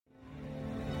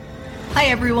Hi,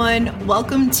 everyone.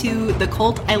 Welcome to the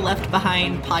Cult I Left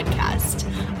Behind podcast.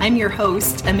 I'm your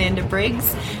host, Amanda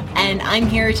Briggs, and I'm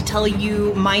here to tell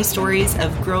you my stories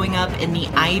of growing up in the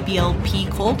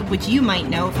IBLP cult, which you might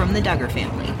know from the Duggar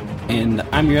family. And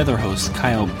I'm your other host,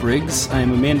 Kyle Briggs. I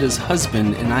am Amanda's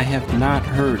husband, and I have not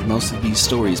heard most of these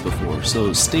stories before,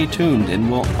 so stay tuned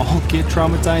and we'll all get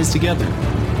traumatized together.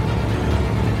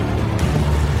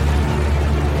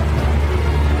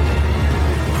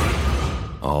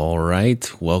 All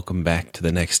right, welcome back to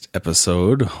the next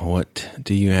episode. What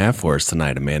do you have for us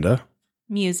tonight, Amanda?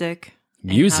 Music.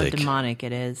 Music? And how demonic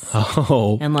it is.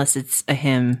 Oh. Unless it's a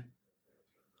hymn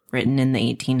written in the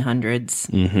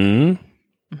 1800s.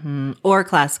 Mm-hmm. Or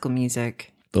classical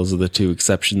music. Those are the two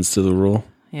exceptions to the rule.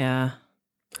 Yeah.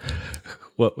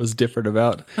 What was different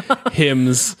about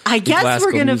hymns? I guess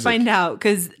we're going to find out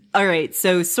because, all right,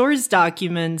 so source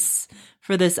documents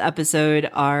for this episode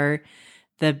are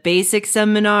the basic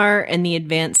seminar and the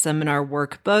advanced seminar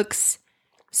workbooks.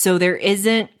 So there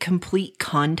isn't complete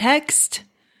context.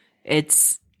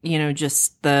 It's,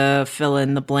 just the fill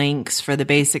in the blanks for the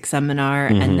basic seminar.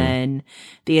 Mm-hmm. And then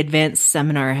the advanced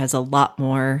seminar has a lot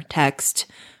more text,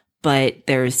 but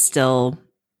there's still,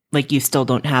 you still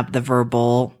don't have the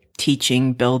verbal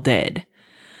teaching Bill did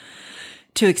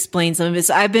to explain some of it.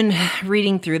 So I've been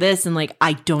reading through this and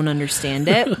I don't understand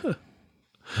it.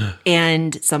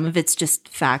 And some of it's just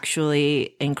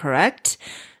factually incorrect.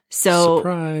 So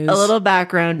Surprise. A little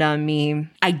background on me.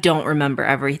 I don't remember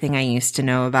everything I used to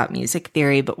know about music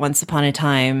theory, but once upon a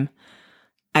time,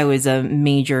 I was a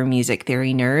major music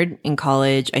theory nerd in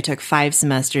college. I took 5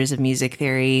 semesters of music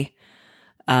theory,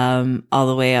 all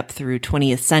the way up through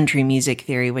 20th century music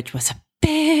theory, which was a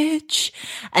bitch.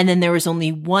 And then there was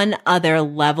only one other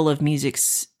level of music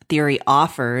theory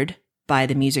offered by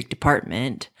the music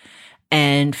department.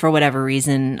 And for whatever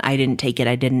reason, I didn't take it.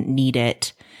 I didn't need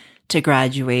it to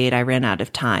graduate. I ran out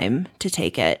of time to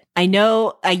take it. I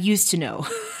used to know.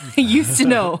 I used to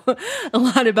know a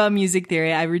lot about music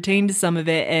theory. I retained some of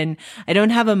it, and I don't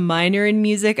have a minor in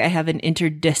music. I have an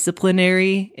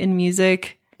interdisciplinary in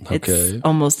music. Okay. It's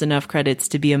almost enough credits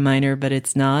to be a minor, but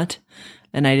it's not.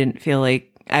 And I didn't feel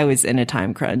like I was in a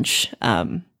time crunch.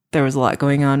 There was a lot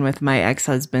going on with my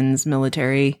ex-husband's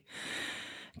military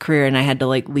career, and I had to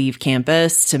leave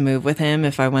campus to move with him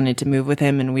if I wanted to move with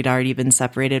him, and we'd already been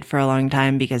separated for a long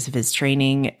time because of his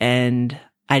training, and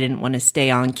I didn't want to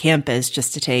stay on campus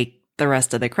just to take the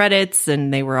rest of the credits,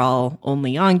 and they were all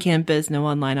only on campus, no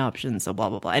online options, so blah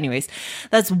blah blah. Anyways,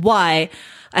 that's why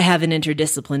I have an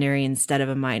interdisciplinary instead of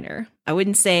a minor. I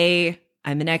wouldn't say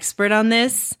I'm an expert on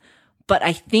this, but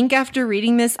I think after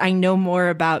reading this, I know more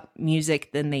about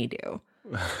music than they do.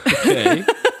 Okay.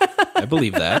 I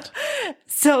believe that.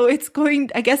 So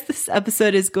I guess this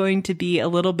episode is going to be a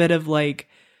little bit of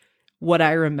what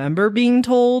I remember being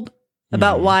told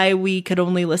about why we could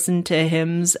only listen to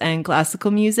hymns and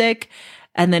classical music.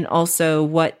 And then also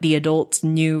what the adults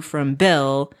knew from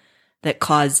Bill that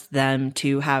caused them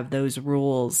to have those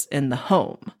rules in the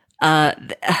home. I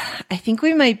think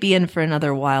we might be in for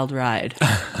another wild ride.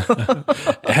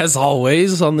 As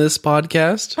always on this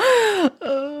podcast.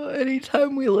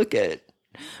 Anytime we look at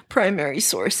primary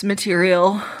source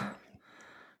material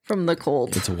from the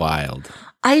cult. It's wild.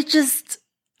 I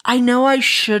know I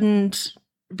shouldn't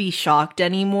be shocked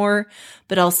anymore,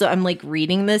 but also I'm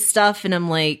reading this stuff and I'm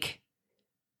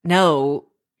no,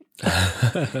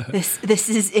 this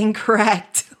is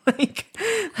incorrect.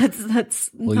 That's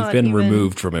well, you've been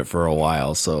removed from it for a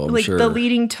while, so I'm sure the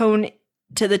leading tone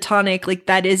to the tonic,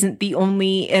 that isn't the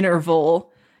only interval.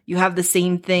 You have the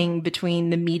same thing between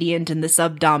the mediant and the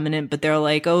subdominant, but they're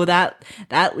that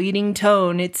leading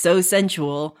tone, it's so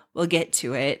sensual. We'll get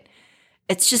to it.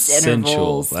 It's just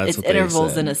intervals. Sensual, it's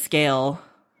intervals in a scale.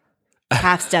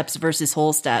 Half steps versus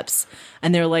whole steps.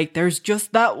 And they're there's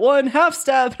just that one half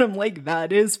step. And I'm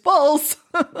that is false.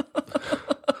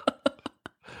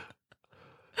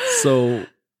 So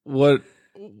what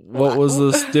was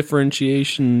this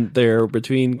differentiation there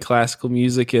between classical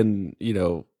music and,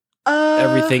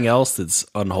 everything else that's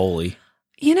unholy?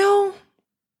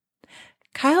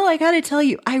 Kyle, I gotta tell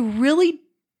you, I really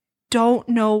don't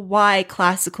know why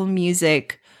classical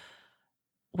music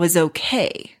was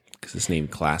okay. Because it's named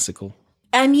classical?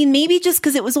 I mean, maybe just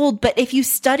because it was old, but if you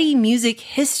study music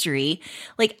history,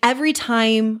 every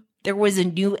time there was a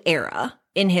new era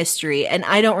in history, and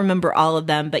I don't remember all of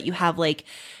them, but you have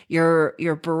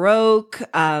your Baroque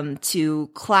to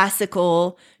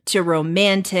classical to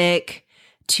Romantic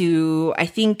to, I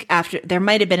think after, there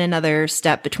might have been another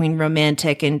step between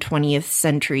Romantic and 20th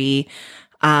century.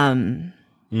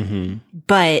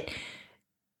 But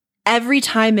every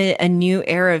time a new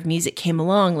era of music came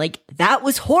along, like that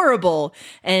was horrible.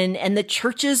 And the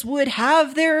churches would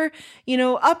have their,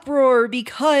 uproar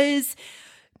because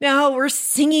now we're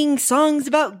singing songs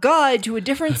about God to a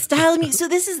different style of music. So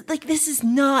this is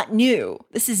not new.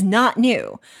 This is not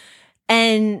new.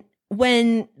 And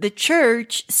when the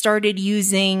church started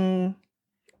using,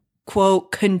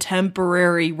 quote,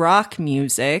 contemporary rock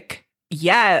music,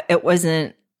 it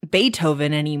wasn't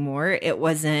Beethoven anymore. It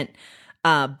wasn't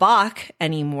Bach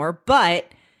anymore,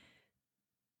 but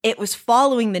it was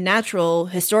following the natural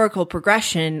historical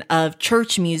progression of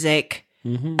church music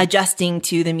adjusting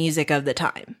to the music of the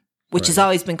time, which has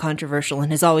always been controversial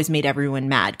and has always made everyone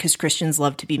mad because Christians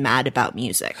love to be mad about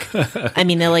music. I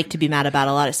mean, they like to be mad about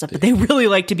a lot of stuff, but they really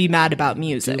like to be mad about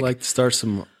music. They like to start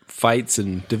some fights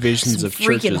and divisions of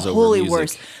freaking churches holy over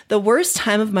music. Worst. The worst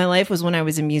time of my life was when I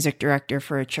was a music director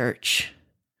for a church.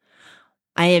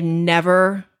 I had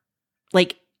never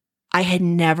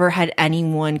had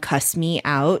anyone cuss me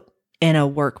out in a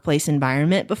workplace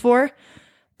environment before.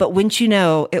 But wouldn't you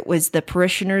know, it was the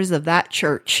parishioners of that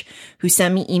church who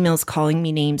sent me emails calling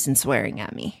me names and swearing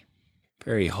at me.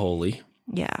 Very holy.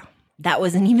 Yeah. That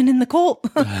wasn't even in the cult.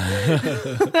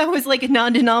 That was like a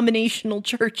non-denominational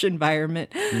church environment.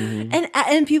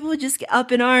 And people would just get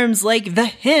up in arms like the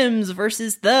hymns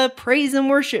versus the praise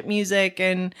and worship music.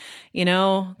 And,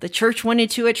 the church wanted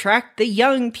to attract the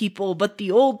young people, but the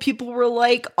old people were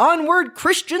like, onward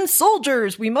Christian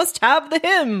soldiers, we must have the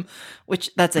hymn.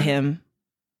 Which, that's a hymn.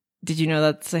 Did you know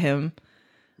that's a hymn?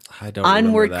 I don't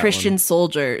Onward that Christian one.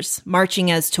 Soldiers, marching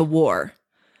as to war.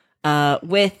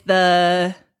 With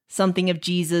the something of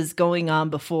Jesus going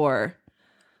on before.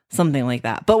 Something like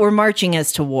that. But we're marching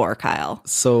as to war, Kyle.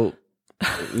 So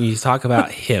when you talk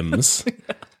about hymns,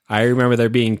 I remember there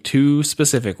being two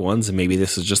specific ones, and maybe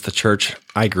this is just the church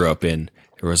I grew up in.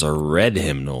 There was a red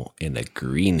hymnal and a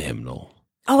green hymnal.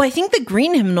 Oh, I think the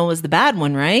green hymnal was the bad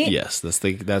one, right? Yes, that's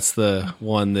the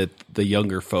one that the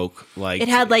younger folk like. It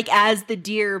had like, as the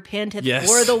deer panteth Yes.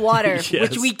 for the water, Yes.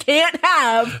 which we can't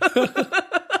have.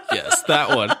 Yes,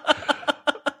 that one.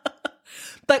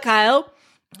 But Kyle,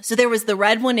 so there was the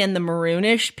red one and the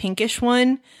maroonish, pinkish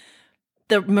one.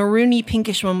 The maroony,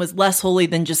 pinkish one was less holy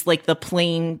than just like the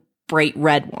plain bright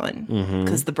red one,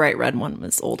 because the bright red one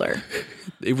was older.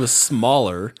 It was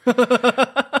smaller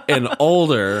and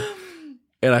older.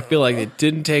 And I feel like it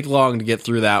didn't take long to get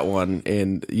through that one.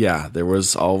 And yeah, there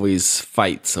was always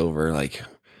fights over like,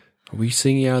 are we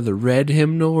singing out of the red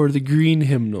hymnal or the green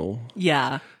hymnal?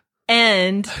 Yeah.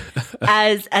 And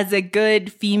as a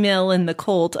good female in the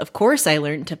cult, of course I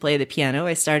learned to play the piano.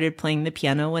 I started playing the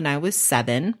piano when I was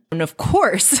 7. And of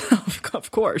course,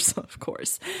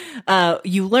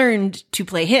 you learned to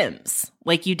play hymns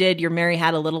like you did your Mary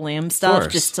Had a Little Lamb stuff,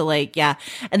 just to like, yeah.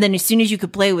 And then as soon as you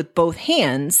could play with both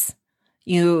hands,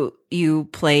 you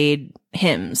played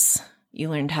hymns. You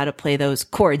learned how to play those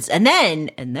chords. And then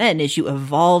as you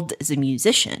evolved as a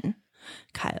musician,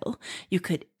 Kyle, you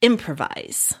could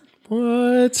improvise.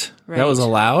 What? Right. That was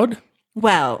allowed?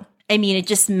 Well, I mean, it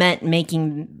just meant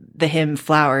making the hymn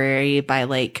flowery by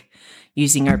like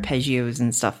using arpeggios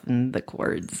and stuff in the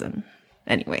chords. And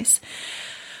anyways,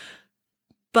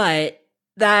 but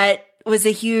that was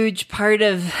a huge part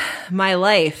of my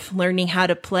life, learning how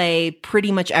to play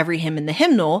pretty much every hymn in the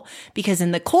hymnal, because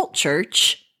in the cult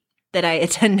church that I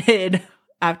attended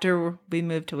after we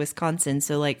moved to Wisconsin,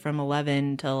 so like from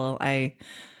 11 till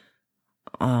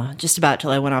just about till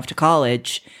I went off to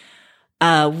college,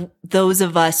 those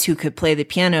of us who could play the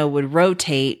piano would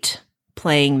rotate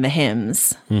playing the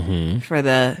hymns for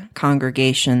the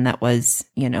congregation that was,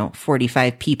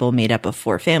 45 people made up of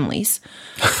 4 families.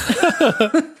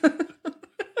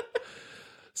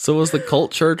 So was the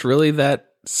cult church really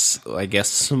that, I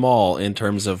guess, small in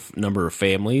terms of number of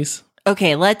families?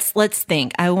 Okay, let's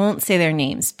think. I won't say their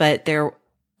names, but they're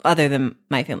other than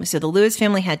my family. So the Lewis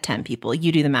family had 10 people.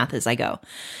 You do the math as I go.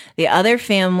 The other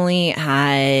family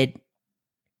had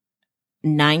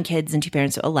 9 kids and 2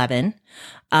 parents, so 11.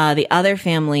 The other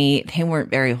family, they weren't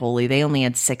very holy. They only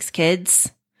had 6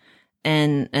 kids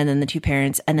and then the 2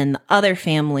 parents. And then the other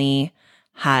family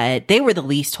they were the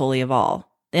least holy of all.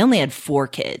 They only had 4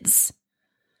 kids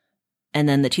and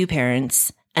then the 2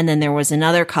 parents. And then there was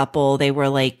another couple. They were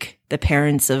like the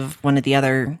parents of one of the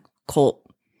other cult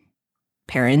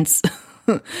parents.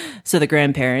 So the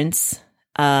grandparents.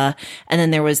 And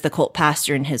then there was the cult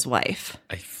pastor and his wife.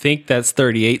 I think that's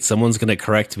 38. Someone's going to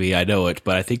correct me. I know it,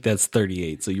 but I think that's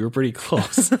 38. So you were pretty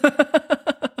close.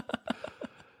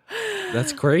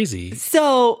 That's crazy.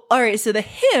 So, all right. So the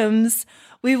hymns,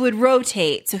 we would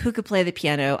rotate. So who could play the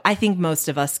piano? I think most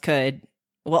of us could.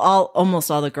 Well, almost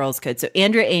all the girls could. So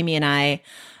Andrea, Amy, and I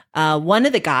One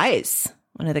of the guys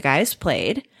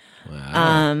played.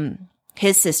 Wow.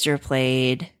 His sister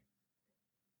played.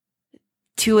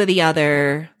 Two of the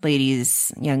other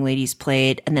young ladies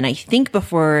played. And then I think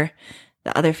before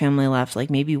the other family left,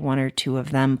 like maybe one or two of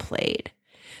them played.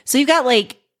 So you've got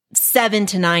like 7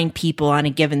 to 9 people on a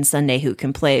given Sunday who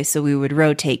can play. So we would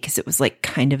rotate because it was like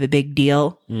kind of a big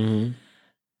deal. Mm-hmm.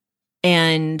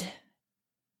 And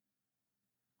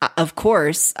of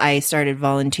course, I started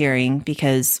volunteering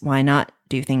because why not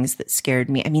do things that scared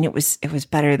me? I mean, it was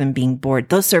better than being bored.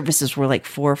 Those services were like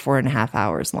 4.5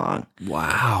 hours long.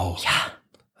 Wow. Yeah.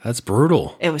 That's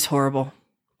brutal. It was horrible.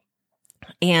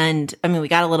 And I mean, we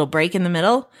got a little break in the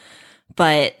middle,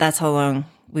 but that's how long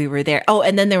we were there. Oh,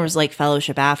 and then there was like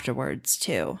fellowship afterwards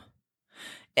too.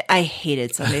 I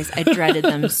hated Sundays. I dreaded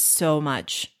them so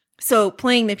much. So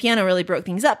playing the piano really broke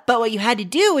things up. But what you had to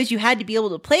do is you had to be able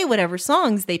to play whatever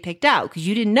songs they picked out because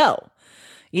you didn't know.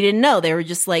 You didn't know. They were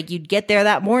just like, you'd get there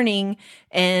that morning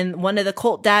and one of the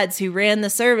cult dads who ran the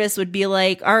service would be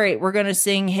like, all right, we're going to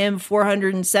sing hymn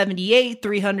 478,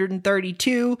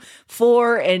 332,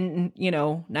 4, and,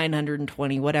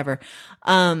 920, whatever.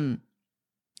 And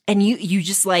you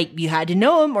just like, you had to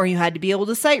know them or you had to be able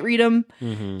to sight read them.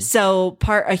 Mm-hmm. So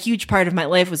a huge part of my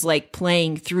life was like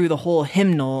playing through the whole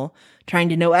hymnal, trying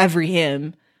to know every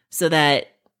hymn so that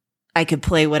I could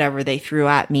play whatever they threw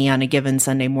at me on a given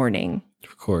Sunday morning.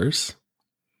 Of course.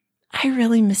 I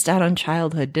really missed out on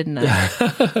childhood, didn't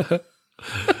I?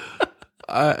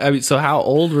 I mean, so how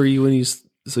old were you when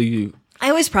you...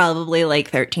 I was probably like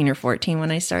 13 or 14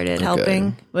 when I started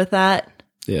helping with that.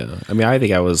 Yeah. I mean, I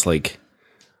think I was like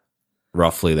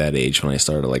roughly that age when I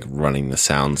started like running the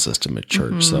sound system at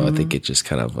church. Mm-hmm. So I think it just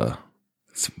kind of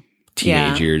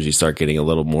teenage years, you start getting a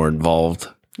little more involved.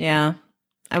 Yeah.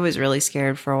 I was really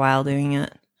scared for a while doing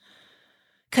it.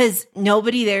 Because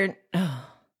nobody there,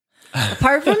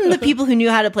 apart from the people who knew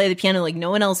how to play the piano, like no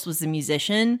one else was a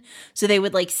musician. So they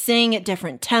would like sing at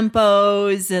different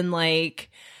tempos and like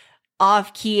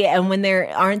off key. And when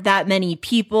there aren't that many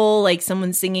people, like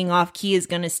someone singing off key is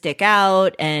going to stick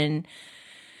out. And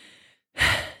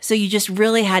so you just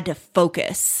really had to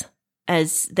focus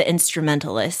as the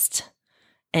instrumentalist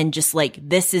and just like,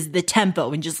 this is the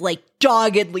tempo and just like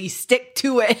doggedly stick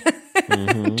to it.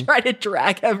 Mm-hmm. Try to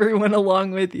drag everyone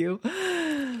along with you.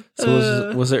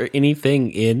 So was there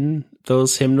anything in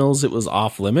those hymnals that was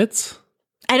off limits?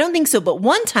 I don't think so. But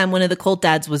one time, one of the cult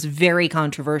dads was very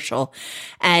controversial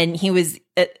and he was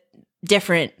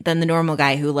different than the normal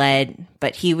guy who led,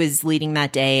 but he was leading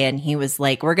that day and he was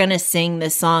like, we're going to sing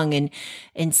this song. And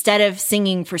instead of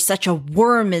singing for such a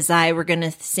worm as I, we're going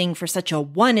to sing for such a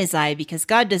one as I, because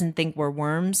God doesn't think we're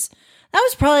worms. That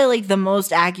was probably like the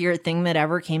most accurate thing that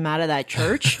ever came out of that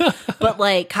church. But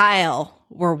like, Kyle,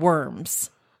 we're worms.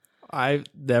 I've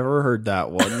never heard that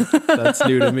one. That's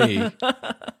new to me.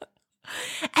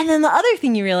 And then the other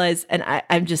thing you realize, and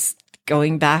I'm just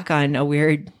going back on a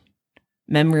weird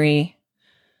memory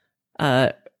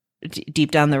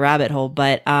deep down the rabbit hole,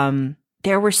 but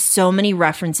there were so many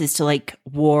references to like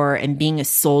war and being a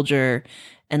soldier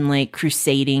and like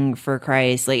crusading for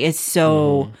Christ. Like it's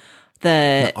so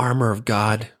the armor of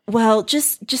God. Well,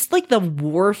 just like the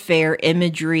warfare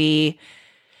imagery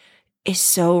is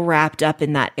so wrapped up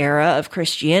in that era of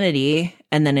Christianity,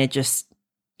 and then it just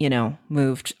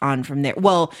moved on from there.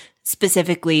 Well,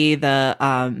 specifically the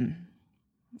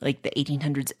like the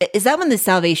 1800s. Is that when the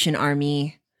Salvation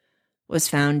Army was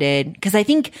founded? Because I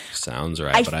think sounds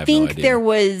right. But I have think no idea. There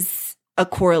was a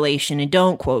correlation, and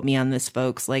don't quote me on this,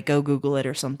 folks. Like, go Google it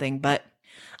or something. But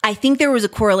I think there was a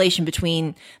correlation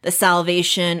between the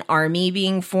Salvation Army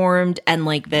being formed and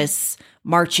like this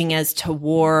marching as to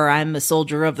war, I'm a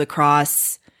soldier of the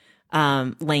cross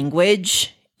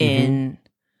language in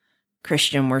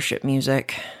Christian worship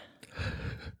music.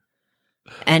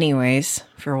 Anyways,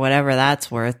 for whatever that's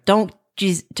worth, don't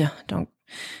go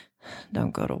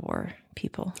to war,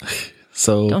 people.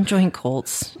 So don't join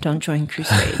cults. Don't join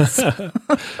crusades.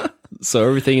 So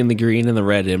everything in the green and the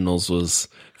red hymnals was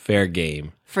fair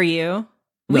game for you.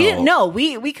 No. We didn't know.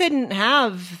 We couldn't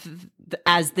have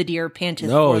as the deer panteth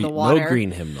for the water. No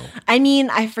green hymnal. I mean,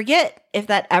 I forget if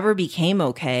that ever became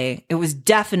okay. It was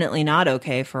definitely not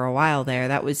okay for a while there.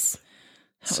 That was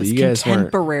you guys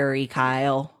contemporary,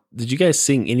 Kyle. Did you guys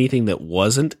sing anything that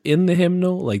wasn't in the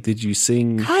hymnal? Like, did you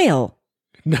sing? Kyle.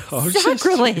 No,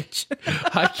 sacrilege.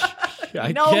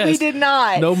 I no, guess. We did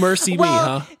not. No mercy me,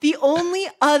 huh? The only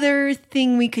other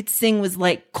thing we could sing was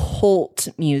like cult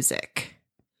music.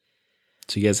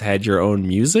 So you guys had your own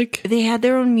music? They had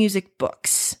their own music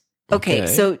books. Okay.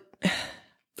 So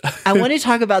I want to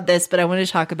talk about this, but I want to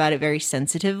talk about it very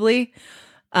sensitively.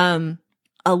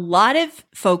 a lot of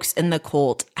folks in the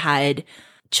cult had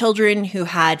children who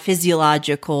had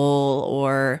physiological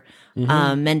or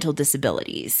mental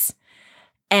disabilities.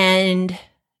 And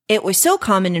it was so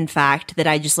common, in fact, that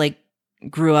I just like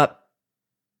grew up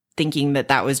thinking that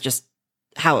that was just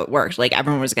how it worked. Like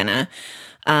everyone was going to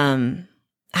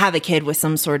have a kid with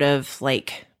some sort of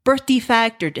like birth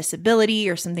defect or disability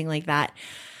or something like that.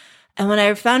 And what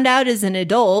I found out as an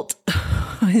adult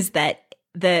was that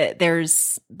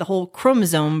there's the whole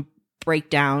chromosome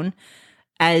breakdown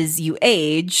as you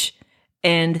age,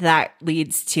 and that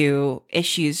leads to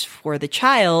issues for the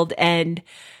child. And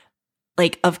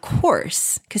like, of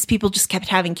course, because people just kept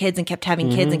having kids and kept having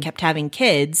kids and kept having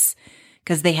kids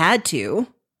because they had to,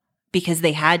 because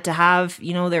they had to have,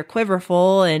 you know, their quiver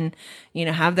full and, you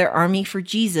know, have their army for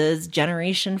Jesus,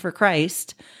 generation for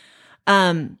Christ.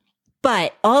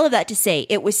 But all of that to say,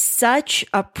 it was such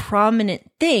a prominent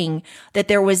thing that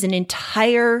there was an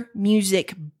entire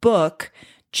music book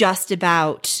just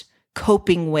about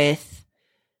coping with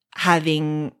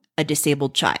having a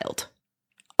disabled child.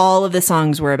 All of the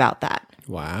songs were about that.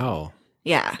 Wow.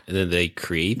 Yeah. And then they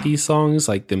create these songs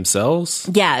like themselves?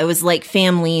 Yeah, it was like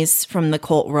families from the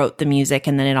cult wrote the music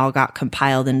and then it all got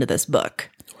compiled into this book.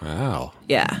 Wow.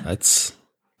 Yeah. That's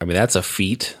a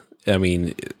feat. I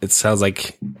mean, it sounds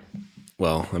like,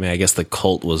 well, I mean, I guess the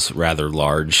cult was rather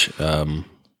large, you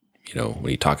know,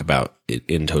 when you talk about it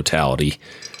in totality.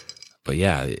 But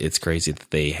yeah, it's crazy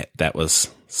that that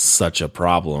was such a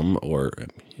problem, or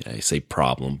I say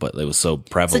problem, but it was so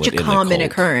prevalent. Such a common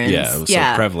occurrence. Yeah, it was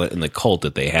so prevalent in the cult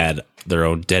that they had their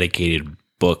own dedicated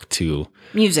book to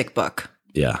music book.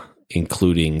 Yeah,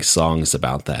 including songs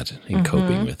about that and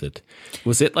coping with it.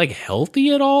 Was it like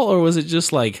healthy at all, or was it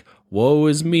just like, woe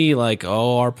is me, like,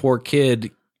 oh, our poor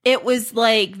kid? It was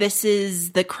like, this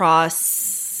is the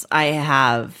cross I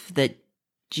have that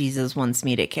Jesus wants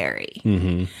me to carry.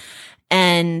 Mm-hmm.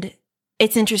 And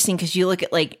it's interesting because you look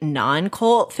at like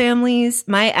non-cult families.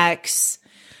 My ex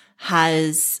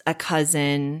has a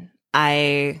cousin.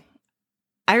 I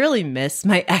really miss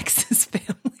my ex's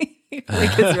family,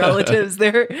 like his relatives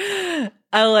there.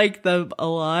 I like them a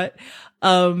lot.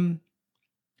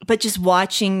 But just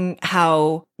watching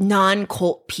how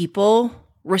non-cult people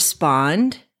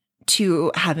respond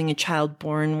to having a child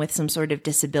born with some sort of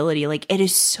disability, like it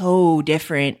is so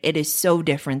different. It is so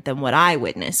different than what I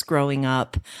witnessed growing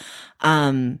up.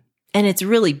 And it's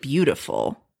really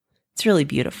beautiful. It's really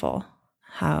beautiful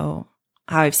how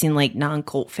I've seen like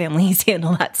non-cult families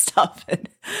handle that stuff. And,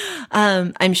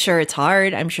 I'm sure it's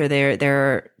hard. I'm sure there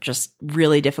are just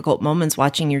really difficult moments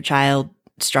watching your child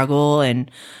struggle and,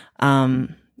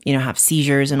 you know, have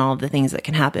seizures and all of the things that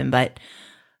can happen, but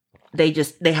they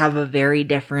have a very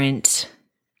different,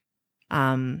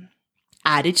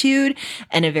 attitude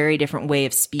and a very different way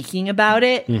of speaking about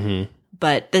it. Mm-hmm.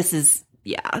 But this is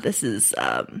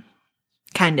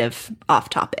kind of off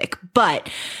topic. But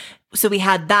so we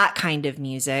had that kind of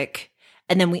music.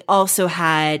 And then we also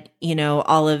had, you know,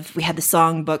 we had the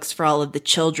song books for all of the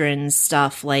children's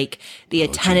stuff, like the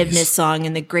attentiveness song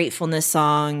and the gratefulness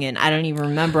song. And I don't even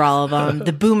remember all of them.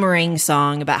 The boomerang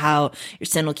song about how your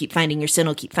sin will keep finding, your sin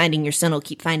will keep finding, your sin will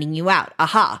keep finding you out.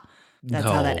 Aha. That's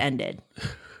how that ended.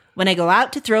 When I go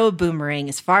out to throw a boomerang,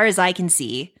 as far as I can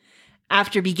see,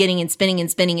 after beginning and spinning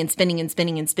and spinning and spinning and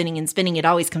spinning and spinning and spinning, it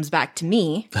always comes back to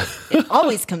me. It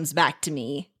always comes back to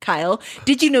me, Kyle.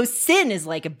 Did you know sin is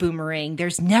like a boomerang?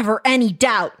 There's never any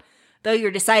doubt. Though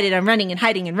you're decided on running and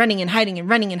hiding and running and hiding and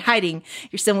running and hiding,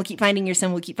 your sin will keep finding, your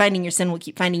sin will keep finding, your sin will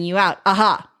keep finding you out.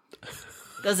 Aha.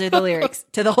 Those are the lyrics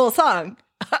to the whole song.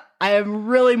 I am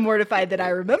really mortified that I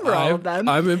remember all of them.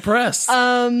 I'm impressed.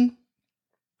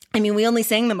 I mean, we only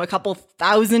sang them a couple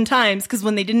thousand times because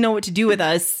when they didn't know what to do with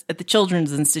us at the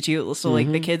Children's Institute, so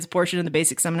like the kids portion of the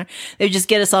basic seminar, they would just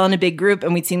get us all in a big group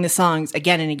and we'd sing the songs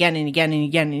again and again and again and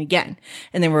again and again.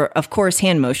 And there were, of course,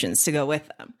 hand motions to go with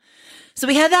them. So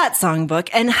we had that songbook.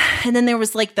 And then there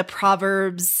was like the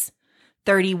Proverbs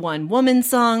 31 woman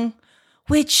song,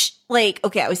 which like,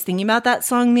 okay, I was thinking about that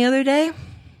song the other day.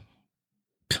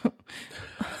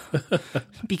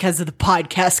 Because of the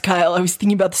podcast, Kyle. I was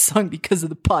thinking about the song because of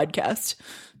the podcast.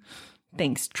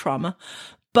 Thanks, trauma.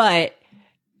 But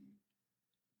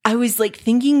I was like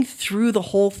thinking through the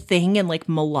whole thing and like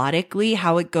melodically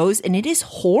how it goes, and it is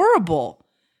horrible.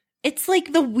 It's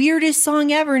like the weirdest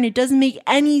song ever, and it doesn't make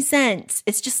any sense.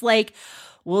 It's just like,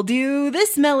 we'll do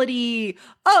this melody.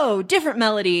 Oh, different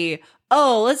melody.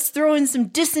 Oh, let's throw in some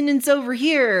dissonance over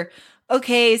here.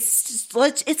 Okay, it's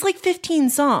like 15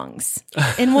 songs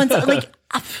in one song. Like,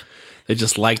 they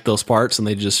just liked those parts and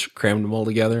they just crammed them all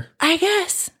together, I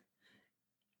guess.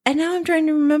 And now I'm trying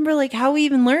to remember like how we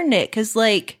even learned it, because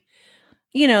like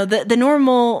you know, the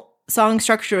normal song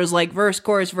structure is like verse,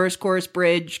 chorus,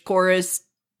 bridge, chorus,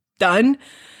 done.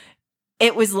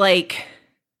 It was like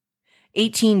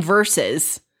 18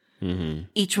 verses. Mm-hmm.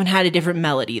 Each one had a different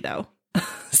melody though.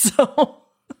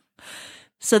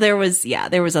 So there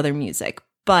was other music,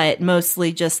 but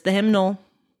mostly just the hymnal.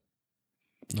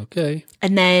 Okay.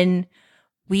 And then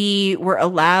we were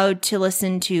allowed to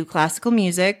listen to classical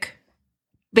music,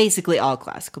 basically all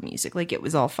classical music, like it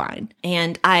was all fine.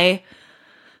 And I,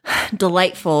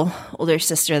 delightful older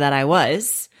sister that I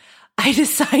was, I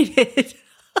decided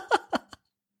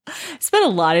spent a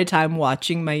lot of time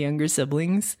watching my younger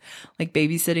siblings, like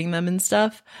babysitting them and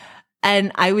stuff.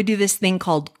 And I would do this thing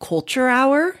called culture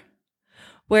hour,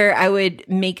 where I would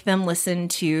make them listen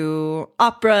to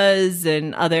operas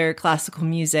and other classical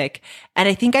music. And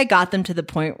I think I got them to the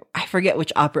point, I forget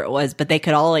which opera it was, but they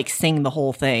could all like sing the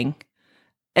whole thing.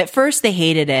 At first they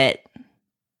hated it.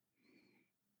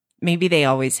 Maybe they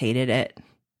always hated it.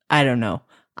 I don't know.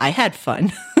 I had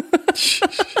fun.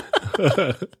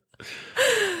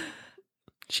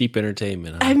 Cheap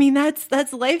entertainment. Huh? I mean,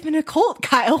 that's life in a cult,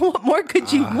 Kyle. What more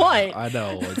could you want? I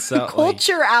know. It's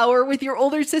culture hour with your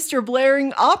older sister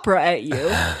blaring opera at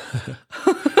you.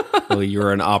 Well,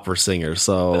 you're an opera singer,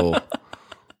 so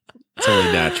it's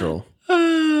only natural.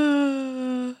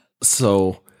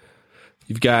 So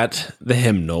you've got the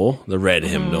hymnal, the red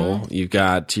hymnal. You've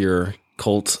got your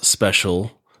cult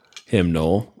special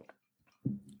hymnal.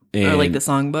 Or like the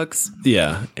songbooks.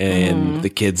 Yeah, and the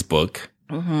kids' book.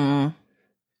 Mm-hmm.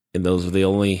 And those are the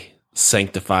only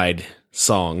sanctified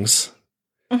songs.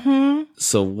 Mm-hmm.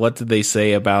 So what did they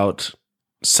say about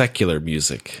secular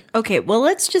music? Okay, well,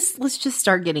 let's just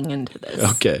start getting into this.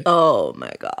 Okay. Oh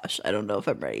my gosh, I don't know if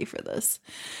I'm ready for this.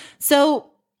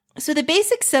 So the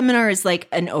basic seminar is like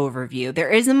an overview.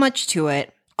 There isn't much to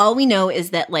it. All we know is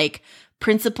that like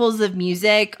principles of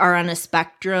music are on a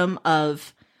spectrum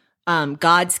of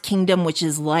God's kingdom, which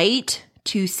is light,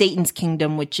 to Satan's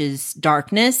kingdom, which is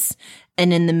darkness.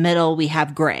 And in the middle, we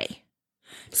have gray.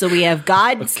 So we have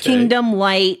God's kingdom,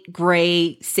 light,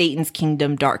 gray, Satan's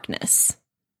kingdom, darkness.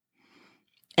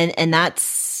 And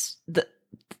that's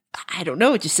I don't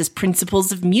know, it just says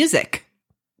principles of music.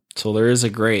 So there is a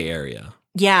gray area.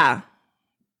 Yeah.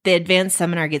 The advanced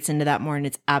seminar gets into that more, and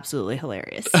it's absolutely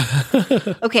hilarious.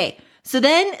 Okay. So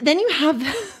then you have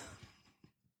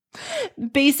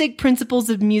basic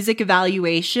principles of music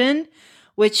evaluation,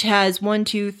 which has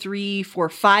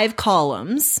 5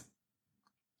 columns.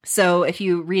 So if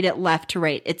you read it left to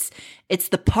right, it's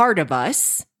the part of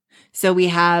us. So we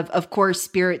have, of course,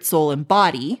 spirit, soul, and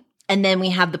body. And then we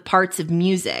have the parts of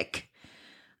music,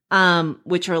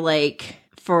 which are like,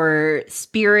 for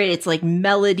spirit, it's like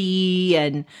melody.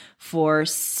 And for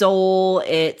soul,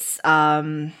 it's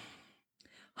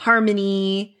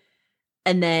harmony.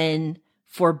 And then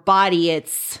for body,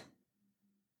 it's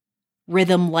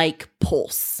rhythm like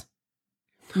pulse.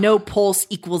 No pulse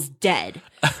equals dead.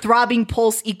 Throbbing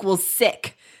pulse equals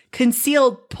sick.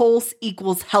 Concealed pulse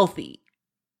equals healthy.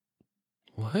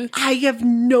 What? I have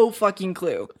no fucking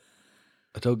clue.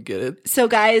 I don't get it. So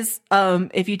guys,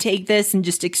 if you take this and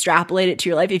just extrapolate it to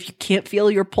your life, if you can't feel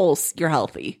your pulse, you're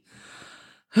healthy.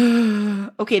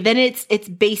 Okay, then it's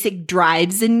basic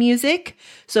drives in music.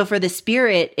 So for the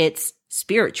spirit, it's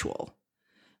spiritual.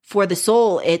 For the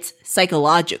soul, it's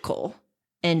psychological.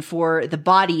 And for the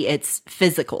body, it's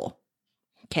physical.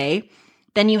 Okay.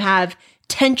 Then you have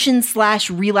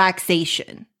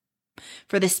tension/relaxation.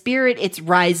 For the spirit, it's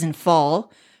rise and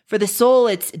fall. For the soul,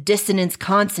 it's dissonance,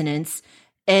 consonance.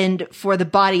 And for the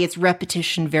body, it's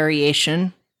repetition,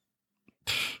 variation.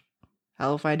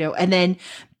 Hell if I know. And then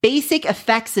basic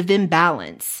effects of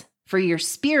imbalance. For your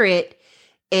spirit,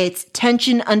 it's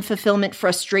tension, unfulfillment,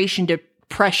 frustration,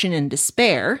 depression, and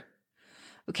despair.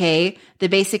 Okay, the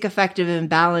basic effect of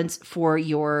imbalance for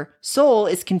your soul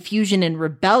is confusion and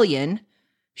rebellion,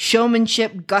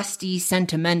 showmanship, gusty,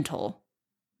 sentimental.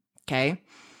 Okay,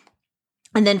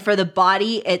 and then for the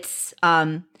body, it's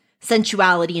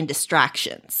sensuality and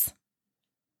distractions.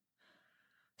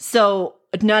 So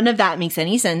none of that makes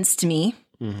any sense to me.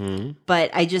 Mm-hmm.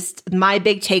 But my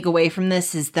big takeaway from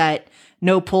this is that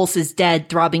no pulse is dead,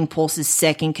 throbbing pulse is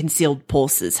sick, and concealed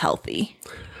pulse is healthy.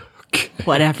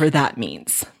 Whatever that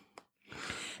means.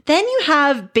 Then you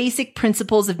have basic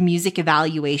principles of music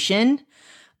evaluation.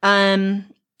 And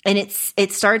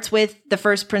it starts with the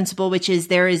first principle, which is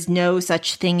there is no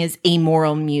such thing as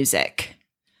amoral music.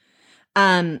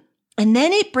 And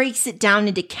then it breaks it down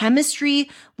into chemistry,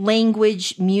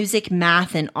 language, music,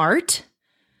 math, and art.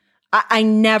 I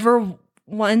never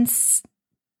once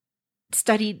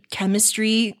studied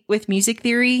chemistry with music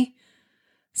theory.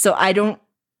 So I don't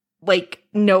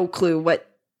no clue what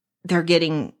they're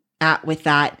getting at with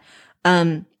that.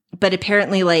 But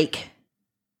apparently, like,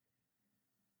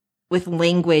 with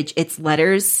language, it's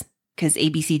letters, because A,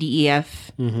 B, C, D, E,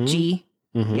 F, G.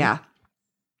 Mm-hmm. Yeah.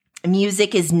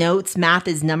 Music is notes, math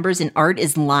is numbers, and art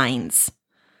is lines.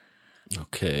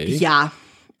 Okay. Yeah.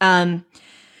 And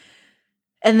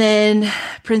then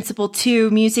principle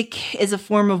 2, music is a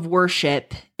form of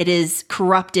worship. It is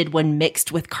corrupted when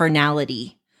mixed with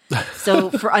carnality.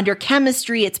 So for under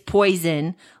chemistry, it's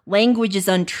poison. Language is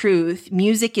untruth.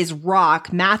 Music is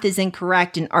rock. Math is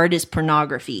incorrect. And art is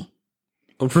pornography.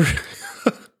 What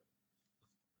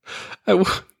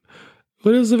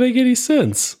doesn't make any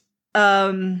sense?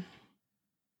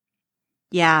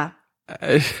 Yeah.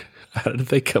 How did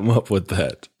they come up with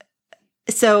that?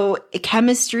 So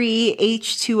chemistry,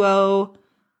 H2O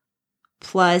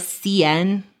plus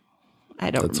CN.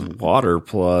 That's water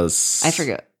plus... I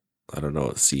forget. I don't know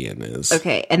what CN is.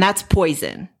 Okay, and that's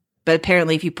poison. But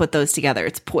apparently if you put those together,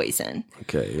 it's poison.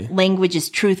 Okay. Language is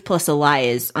truth plus a lie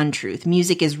is untruth.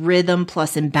 Music is rhythm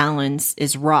plus imbalance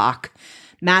is rock.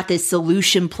 Math is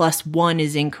solution plus 1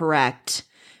 is incorrect.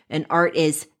 And art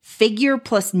is figure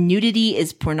plus nudity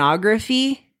is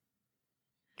pornography.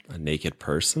 A naked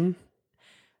person?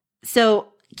 So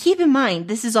keep in mind,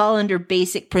 this is all under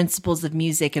basic principles of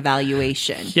music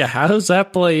evaluation. Yeah, how does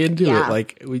that play into Yeah. it?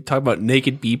 Like, we talk about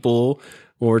naked people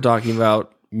when we're talking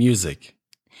about music.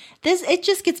 It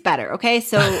just gets better, okay?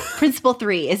 So principle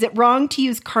 3, is it wrong to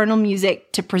use carnal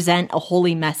music to present a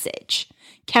holy message?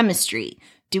 Chemistry,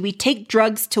 do we take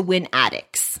drugs to win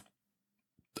addicts?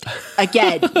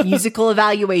 Again, musical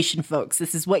evaluation, folks.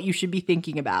 This is what you should be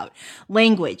thinking about.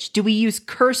 Language, do we use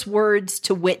curse words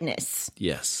to witness?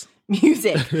 Yes.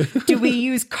 Music, do we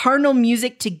use carnal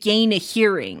music to gain a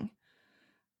hearing?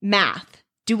 Math,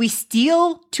 do we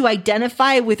steal to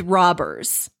identify with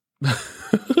robbers?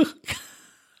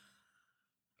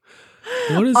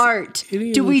 What is art,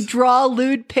 do we draw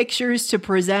lewd pictures to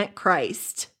present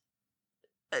Christ?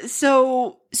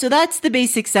 So that's the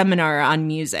basic seminar on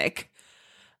music.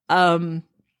 And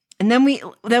then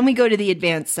we go to the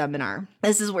advanced seminar.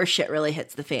 This is where shit really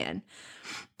hits the fan.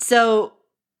 So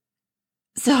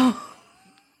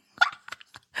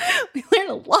we learn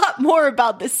a lot more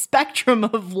about the spectrum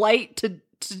of light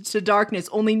to darkness.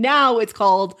 Only now it's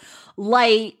called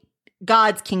light,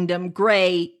 God's kingdom,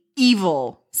 gray,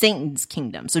 evil, Satan's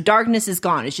kingdom. So darkness is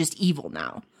gone. It's just evil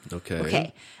now.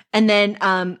 Okay. And then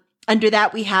under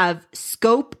that, we have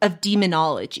scope of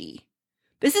demonology.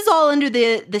 This is all under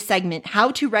the segment,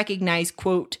 how to recognize,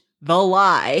 quote, the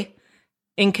lie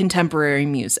in contemporary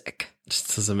music.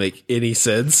 Just doesn't make any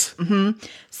sense. Mm-hmm.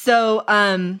 So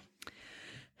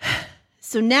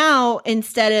now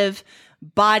instead of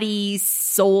body,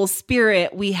 soul,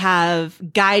 spirit, we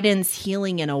have guidance,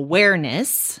 healing, and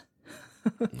awareness.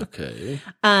 Okay.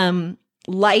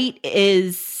 Light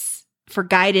is for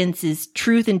guidance is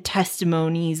truth and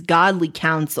testimonies, godly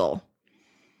counsel.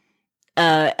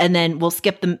 And then we'll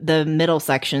skip the middle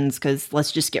sections because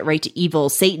let's just get right to evil,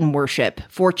 Satan worship,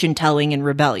 fortune telling, and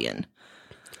rebellion.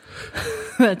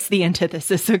 That's the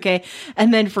antithesis, okay?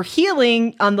 And then for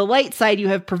healing, on the light side, you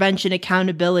have prevention,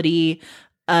 accountability,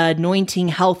 anointing,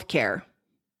 healthcare.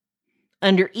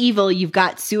 Under evil, you've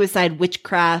got suicide,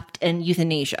 witchcraft, and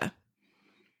euthanasia.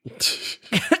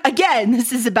 Again,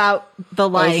 this is about the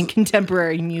lie in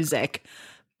contemporary music.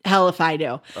 Hell if I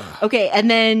know. Okay, and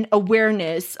then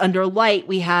awareness. Under light,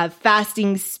 we have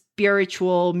fasting,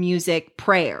 spiritual, music,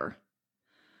 prayer.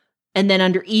 And then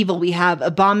under evil, we have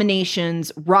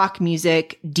abominations, rock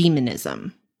music,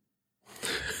 demonism.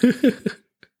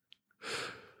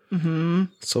 Mm-hmm.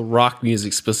 So rock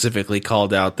music specifically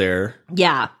called out there.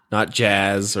 Yeah. Not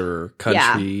jazz or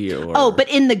country. Yeah. Or... Oh, but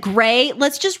in the gray,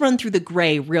 let's just run through the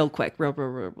gray real quick.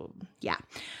 Yeah.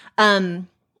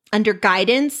 Under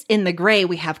guidance, in the gray,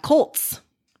 we have cults.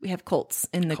 We have cults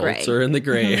in the gray. Cults are in the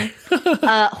gray.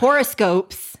 Mm-hmm.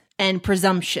 Horoscopes and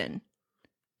presumption.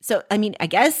 So, I mean, I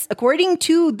guess according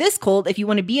to this cult, if you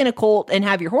want to be in a cult and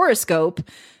have your horoscope,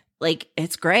 like,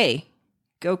 it's gray.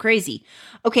 Go crazy.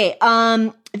 Okay.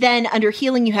 Then under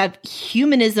healing, you have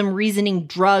humanism, reasoning,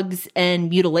 drugs, and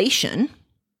mutilation.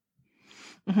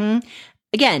 Mm-hmm.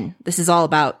 Again, this is all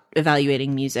about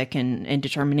evaluating music and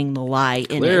determining the lie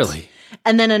in it. Clearly.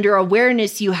 And then under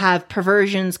awareness, you have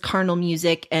perversions, carnal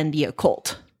music, and the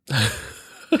occult.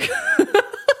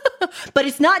 But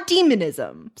it's not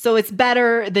demonism. So it's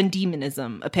better than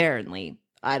demonism, apparently.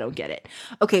 I don't get it.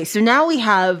 Okay, so now we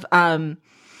have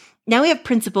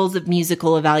principles of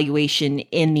musical evaluation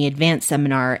in the advanced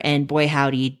seminar, and boy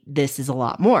howdy, this is a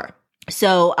lot more.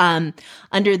 So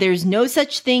under there's no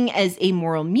such thing as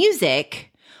amoral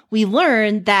music, we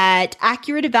learned that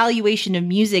accurate evaluation of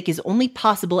music is only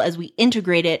possible as we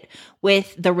integrate it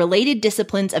with the related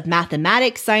disciplines of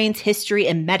mathematics, science, history,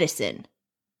 and medicine.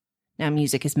 Now,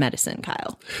 music is medicine,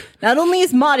 Kyle. Not only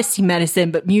is modesty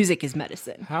medicine, but music is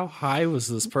medicine. How high was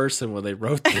this person when they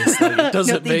wrote this? Like, it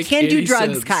doesn't No, make you can't any do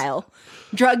drugs, sense. Kyle.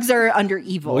 Drugs are under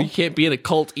evil. Well, you can't be in a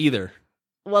cult either.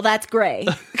 Well, that's gray.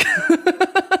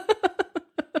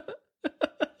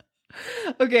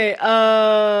 Okay,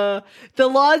 the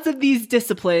laws of these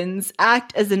disciplines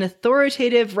act as an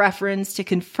authoritative reference to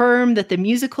confirm that the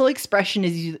musical expression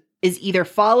is either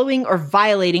following or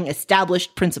violating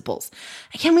established principles.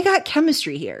 Again, we got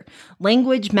chemistry here.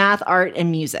 Language, math, art, and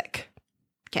music.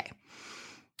 Okay.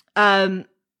 The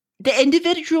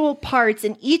individual parts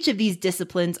in each of these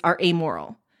disciplines are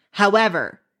amoral.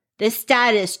 However, this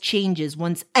status changes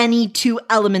once any two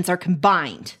elements are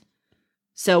combined.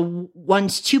 So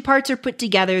once two parts are put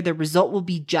together, the result will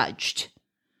be judged.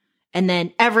 And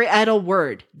then every idle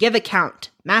word, give account.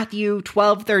 Matthew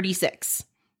 12:36.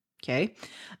 Okay.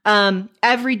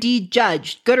 Every deed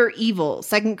judged, good or evil.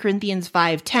 2 Corinthians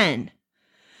 5:10.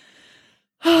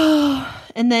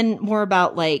 And then more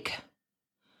about like,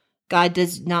 God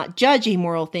does not judge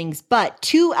immoral things, but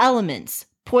two elements,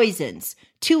 poisons,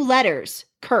 two letters,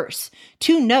 curse,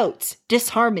 two notes,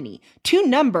 disharmony, two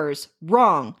numbers,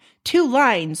 wrong, two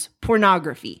lines,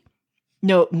 pornography.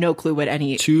 No clue what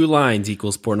any... 2 lines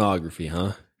equals pornography,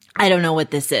 huh? I don't know what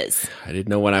this is. I didn't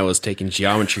know when I was taking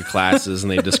geometry classes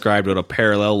and they described what a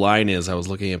parallel line is. I was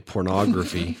looking at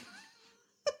pornography.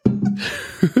 You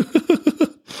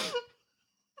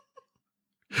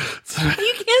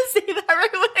can't say that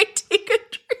right when I take a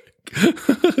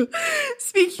drink.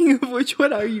 Speaking of which,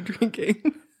 what are you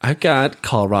drinking? I've got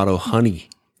Colorado Honey,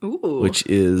 Ooh. which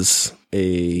is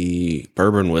a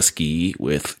bourbon whiskey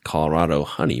with Colorado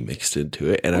honey mixed into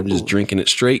it. And I'm just drinking it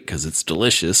straight because it's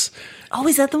delicious. Oh,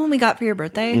 is that the one we got for your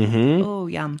birthday? Mm-hmm. Oh,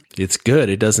 yum. It's good.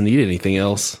 It doesn't need anything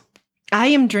else. I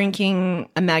am drinking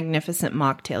a magnificent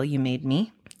mocktail you made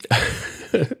me.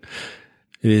 It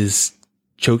is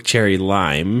choke cherry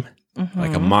lime,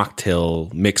 like a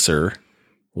mocktail mixer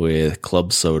with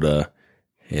club soda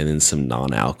and then some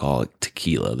non-alcoholic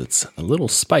tequila that's a little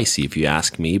spicy if you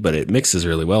ask me, but it mixes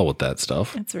really well with that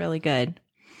stuff. It's really good.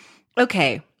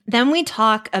 Okay. Then we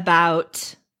talk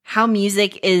about how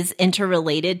music is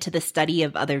interrelated to the study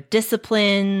of other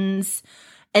disciplines.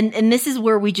 And this is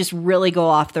where we just really go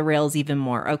off the rails even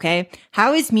more, okay?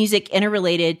 How is music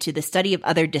interrelated to the study of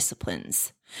other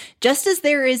disciplines? Just as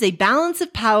there is a balance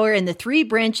of power in the 3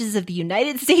 branches of the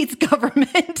United States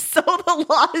government, so the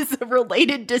laws of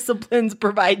related disciplines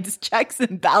provides checks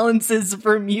and balances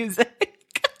for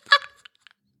music.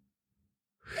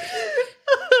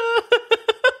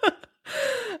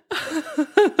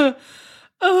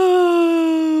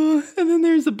 Oh, and then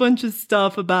there's a bunch of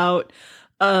stuff about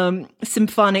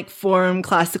symphonic form,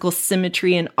 classical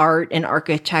symmetry and art and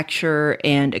architecture,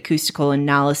 and acoustical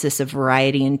analysis of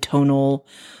variety and tonal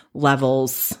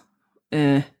levels.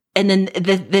 And then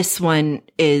this one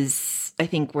is, I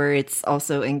think, where it's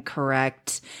also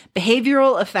incorrect.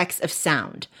 Behavioral effects of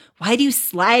sound. Why do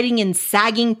sliding and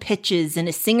sagging pitches in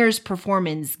a singer's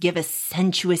performance give a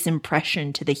sensuous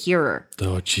impression to the hearer?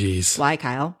 Oh, geez. Why,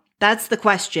 Kyle? That's the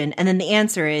question. And then the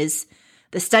answer is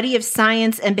the study of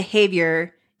science and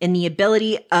behavior in the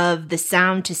ability of the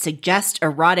sound to suggest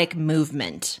erotic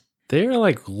movement. They're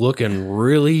like looking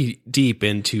really deep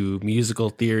into musical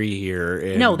theory here.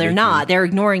 And no, they're not. They're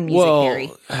ignoring music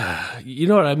theory. You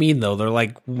know what I mean, though? They're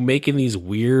like making these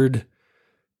weird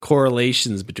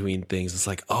correlations between things. It's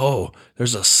like, oh,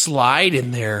 there's a slide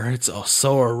in there. It's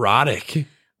so erotic.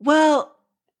 Well,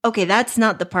 okay, that's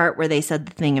not the part where they said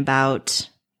the thing about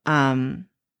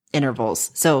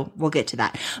intervals. So we'll get to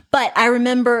that. But I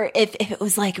remember if it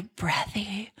was like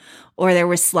breathy or there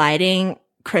was sliding,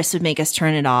 Chris would make us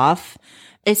turn it off.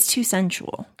 It's too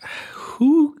sensual.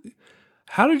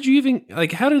 How did you even,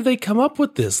 like, how did they come up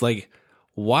with this? Like,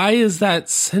 why is that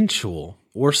sensual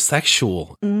or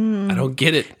sexual? I don't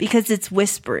get it. Because it's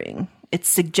whispering. It's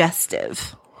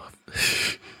suggestive.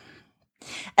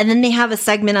 And then they have a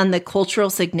segment on the cultural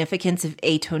significance of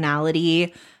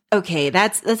atonality. Okay,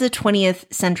 that's a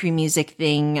 20th century music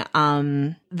thing.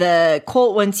 The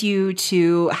cult wants you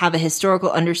to have a historical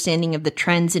understanding of the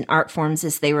trends in art forms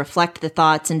as they reflect the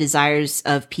thoughts and desires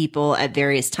of people at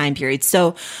various time periods.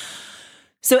 So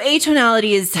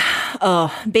atonality is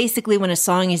basically when a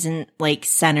song isn't like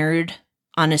centered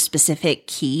on a specific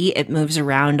key, it moves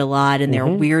around a lot and there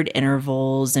are weird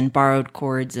intervals and borrowed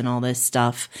chords and all this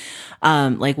stuff,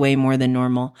 like way more than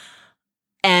normal.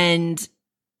 And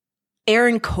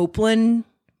Aaron Copland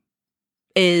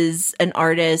is an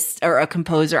artist or a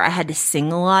composer, I had to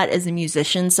sing a lot as a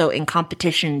musician. So in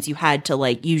competitions, you had to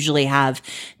like usually have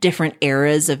different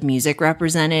eras of music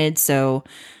represented. So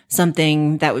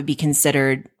something that would be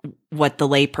considered what the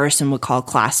lay person would call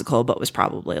classical, but was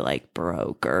probably like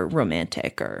Baroque or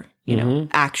Romantic or, you know,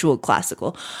 actual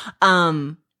classical.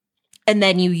 And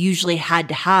then you usually had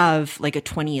to have like a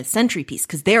 20th century piece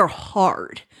because they're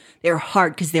hard. They're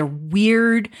hard because they're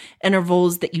weird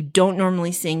intervals that you don't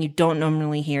normally sing, you don't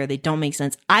normally hear. They don't make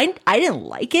sense. I didn't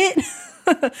like it,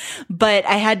 but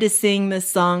I had to sing this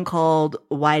song called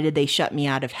 "Why Did They Shut Me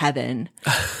Out of Heaven"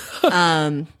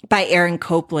 by Aaron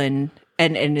Copland.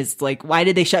 And it's like, why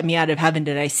did they shut me out of heaven?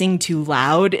 Did I sing too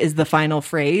loud? Is the final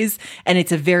phrase. And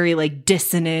it's a very like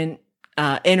dissonant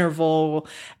interval.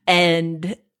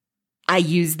 And I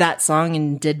used that song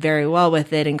and did very well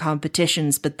with it in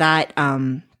competitions. But that,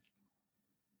 I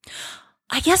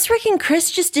guess Rick and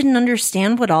Chris just didn't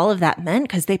understand what all of that meant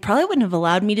because they probably wouldn't have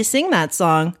allowed me to sing that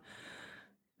song.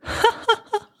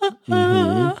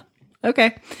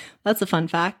 Okay, that's a fun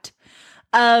fact.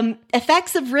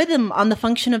 Effects of rhythm on the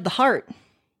function of the heart.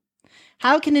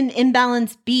 How can an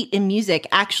imbalanced beat in music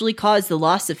actually cause the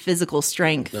loss of physical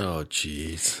strength? Oh,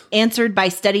 jeez. Answered by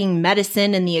studying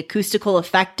medicine and the acoustical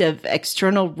effect of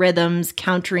external rhythms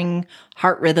countering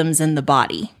heart rhythms in the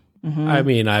body. I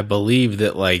mean, I believe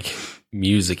that like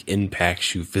music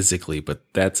impacts you physically, but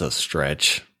that's a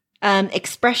stretch.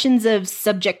 Expressions of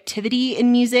subjectivity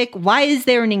in music. Why is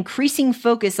there an increasing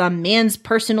focus on man's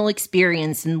personal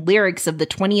experience in lyrics of the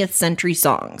 20th century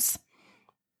songs?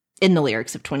 In the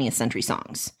lyrics of 20th century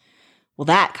songs. Well,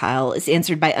 that, Kyle, is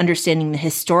answered by understanding the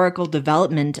historical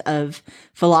development of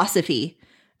philosophy,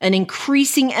 an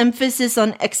increasing emphasis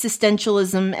on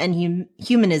existentialism and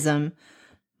humanism,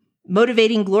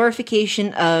 motivating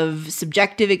glorification of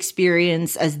subjective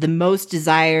experience as the most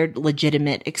desired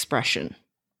legitimate expression.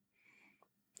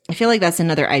 I feel like that's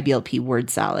another IBLP word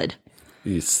salad.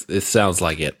 It sounds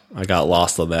like it. I got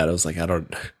lost on that. I was like, I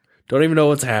don't even know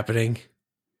what's happening.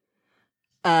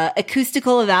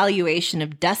 Acoustical evaluation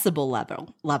of decibel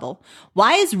level.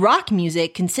 Why is rock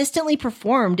music consistently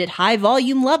performed at high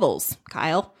volume levels,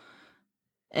 Kyle?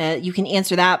 You can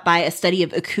answer that by a study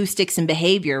of acoustics and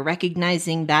behavior,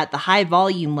 recognizing that the high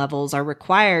volume levels are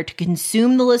required to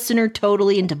consume the listener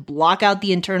totally and to block out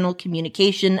the internal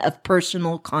communication of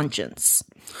personal conscience.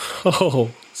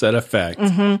 Oh, is that a fact?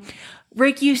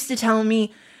 Rick used to tell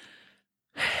me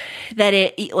that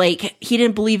he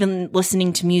didn't believe in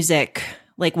listening to music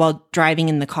like while driving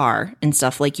in the car and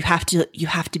stuff. Like you have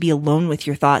to be alone with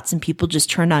your thoughts, and people just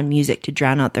turn on music to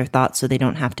drown out their thoughts so they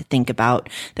don't have to think about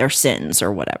their sins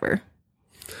or whatever.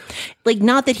 Like,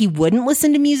 not that he wouldn't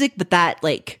listen to music, but that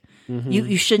like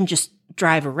you shouldn't just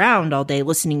drive around all day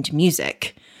listening to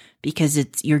music because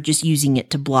you're just using it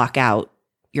to block out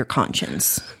your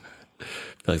conscience. I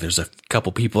feel like there's a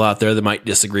couple people out there that might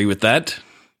disagree with that.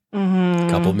 A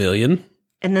couple million.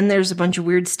 And then there's a bunch of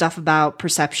weird stuff about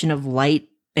perception of light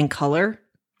and color.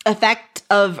 Effect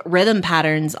of rhythm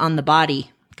patterns on the body.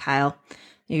 Kyle,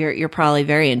 you're probably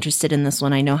very interested in this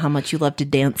one. I know how much you love to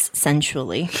dance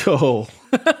sensually. Oh.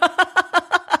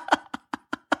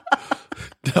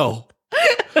 No.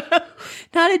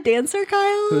 Not a dancer,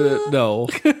 Kyle? No.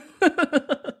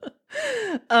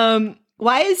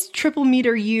 Why is triple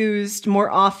meter used more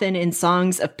often in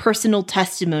songs of personal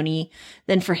testimony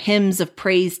than for hymns of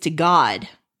praise to God?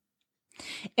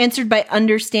 Answered by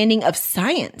understanding of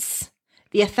science,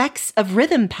 the effects of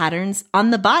rhythm patterns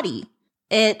on the body.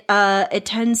 It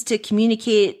tends to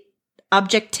communicate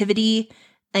objectivity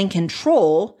and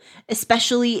control,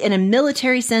 especially in a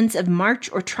military sense of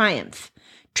march or triumph.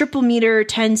 Triple meter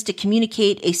tends to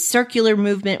communicate a circular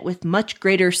movement with much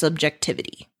greater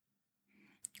subjectivity.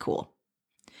 Cool.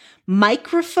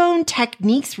 Microphone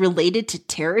techniques related to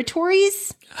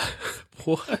territories?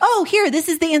 What? Oh, here, this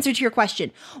is the answer to your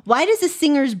question. Why does a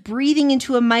singer's breathing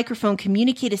into a microphone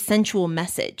communicate a sensual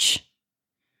message?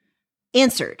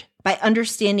 Answered by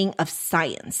understanding of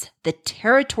science, the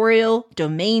territorial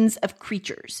domains of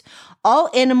creatures. All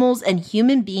animals and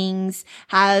human beings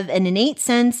have an innate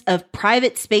sense of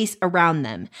private space around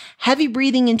them. Heavy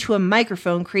breathing into a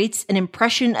microphone creates an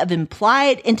impression of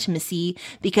implied intimacy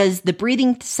because the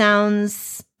breathing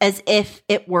sounds as if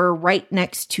it were right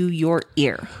next to your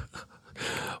ear.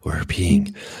 We're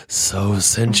being so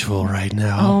sensual right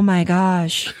now. Oh my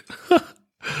gosh.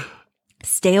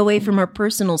 Stay away from our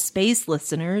personal space,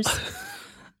 listeners.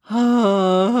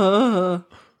 Oh,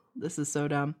 this is so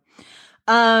dumb.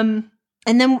 And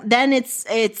then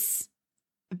it's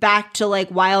back to like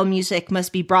while music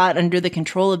must be brought under the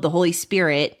control of the Holy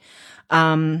Spirit.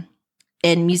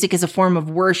 And music is a form of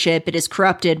worship. It is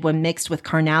corrupted when mixed with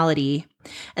carnality.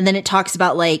 And then it talks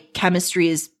about like chemistry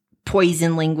is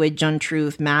poison, language,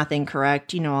 untruth, math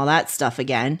incorrect, all that stuff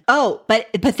again. Oh,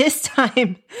 but this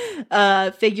time,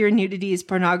 figure nudity is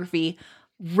pornography.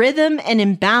 Rhythm and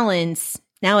imbalance,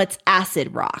 now it's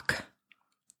acid rock.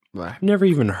 I've never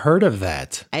even heard of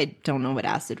that. I don't know what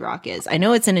acid rock is. I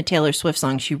know it's in a Taylor Swift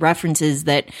song. She references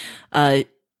that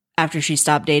after she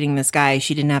stopped dating this guy,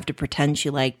 she didn't have to pretend she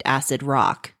liked acid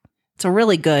rock. It's a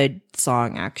really good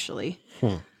song, actually.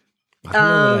 I don't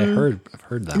know what I heard. I've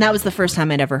heard that. And that was the first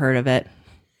time I'd ever heard of it,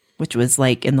 which was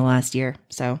like in the last year.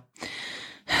 So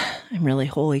I'm really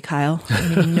holy, Kyle. I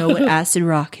don't even know what acid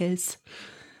rock is.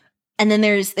 And then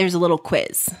there's a little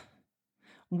quiz.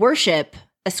 Worship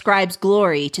ascribes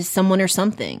glory to someone or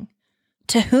something.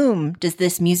 To whom does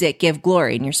this music give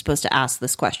glory? And you're supposed to ask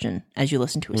this question as you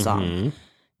listen to a song.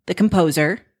 The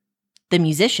composer, the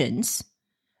musicians,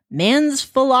 man's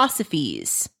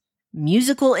philosophies,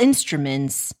 musical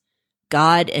instruments,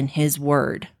 God and his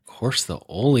word. Of course, the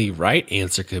only right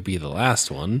answer could be the last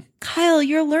one. Kyle,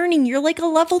 you're learning. You're like a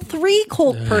level 3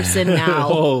 cult person now.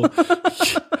 Oh,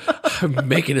 I'm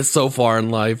making it so far in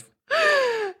life.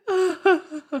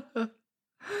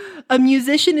 A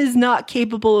musician is not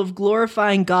capable of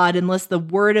glorifying God unless the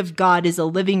word of God is a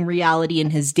living reality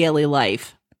in his daily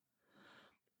life.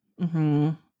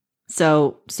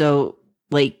 So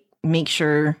like, make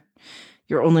sure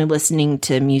you're only listening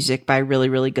to music by really,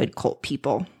 really good cult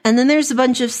people. And then there's a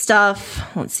bunch of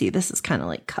stuff. Let's see. This is kind of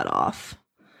like cut off.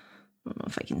 I don't know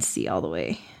if I can see all the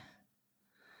way.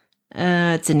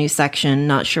 It's a new section.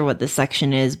 Not sure what this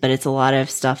section is, but it's a lot of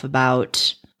stuff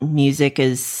about music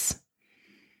is...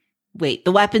 Wait,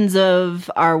 the weapons of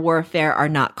our warfare are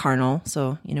not carnal.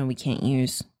 So, we can't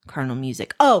use carnal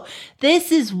music. Oh,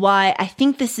 this is why I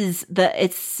think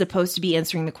it's supposed to be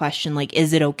answering the question, like,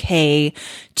 is it okay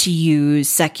to use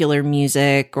secular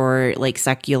music or like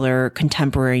secular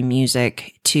contemporary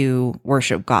music to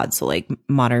worship God? So like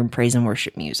modern praise and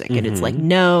worship music. And it's like,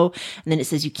 no. And then it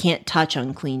says you can't touch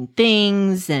unclean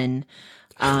things and,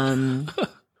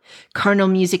 carnal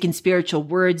music and spiritual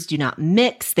words do not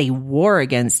mix. They war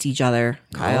against each other,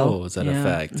 Kyle. Oh, is that a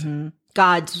fact?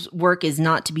 God's work is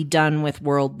not to be done with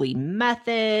worldly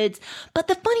methods. But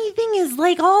the funny thing is,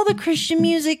 like, all the Christian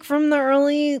music from the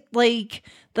early, like,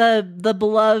 the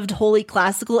beloved holy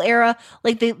classical era,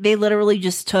 like, they literally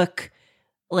just took,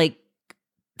 like,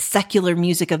 secular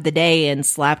music of the day and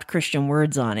slapped Christian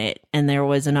words on it. And there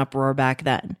was an uproar back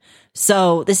then.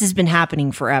 So this has been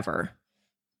happening forever,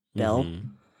 Bill.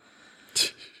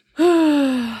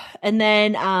 And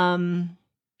then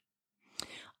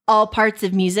all parts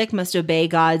of music must obey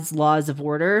God's laws of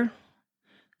order.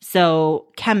 So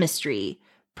chemistry,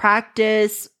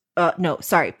 precise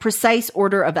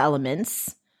order of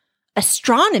elements,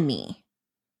 astronomy,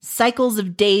 cycles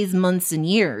of days, months, and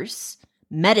years,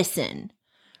 medicine,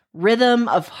 rhythm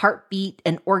of heartbeat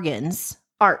and organs,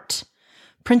 art,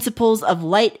 principles of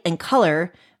light and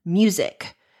color,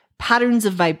 music, patterns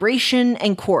of vibration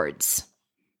and chords.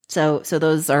 So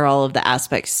those are all of the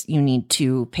aspects you need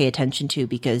to pay attention to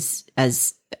because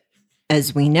as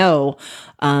we know,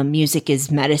 music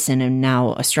is medicine and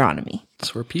now astronomy.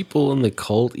 So are people in the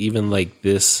cult even like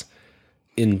this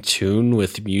in tune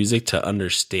with music to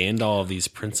understand all of these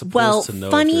principles? Well, to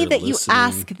know funny if that listening? You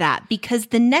ask that because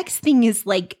the next thing is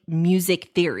like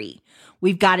music theory.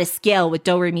 We've got a scale with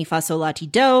do, re, mi, fa, sol, la, ti,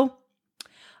 do.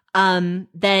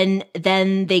 Then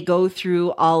they go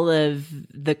through all of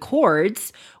the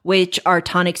chords, which are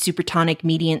tonic, supertonic,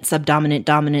 mediant, subdominant,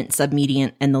 dominant,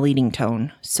 submediant, and the leading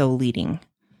tone. So leading,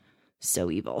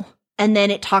 so evil. And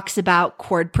then it talks about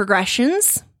chord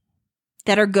progressions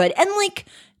that are good. And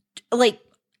like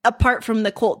apart from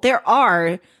the cult, there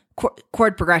are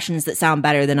chord progressions that sound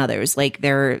better than others. Like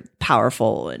they're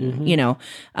powerful and,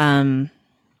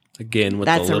 Again, with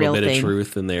that's a little bit thing. of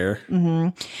truth in there. Mm-hmm.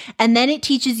 And then it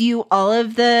teaches you all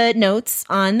of the notes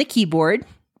on the keyboard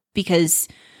because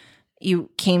you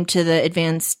came to the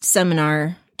advanced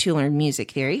seminar to learn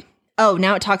music theory. Oh,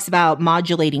 now it talks about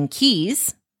modulating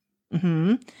keys.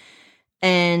 And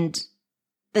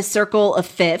the circle of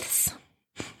fifths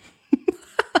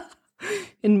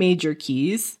in major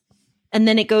keys. And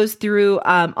then it goes through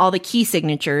all the key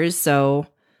signatures. So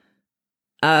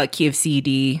key of C,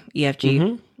 D, E, F,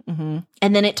 G.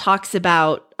 And then it talks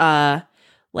about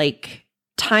like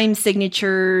time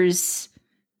signatures,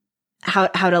 how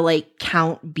to like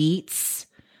count beats,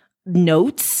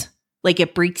 notes, like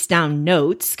it breaks down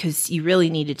notes because you really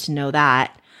needed to know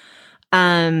that.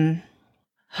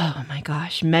 Oh my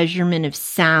gosh, measurement of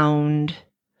sound.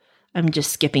 I'm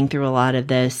just skipping through a lot of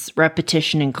this.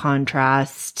 Repetition and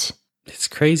contrast. it's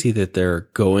crazy that they're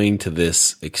going to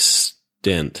this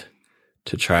extent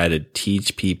to try to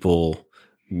teach people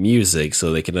music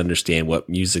so they can understand what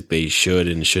music they should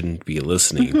and shouldn't be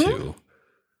listening to.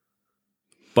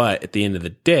 But at the end of the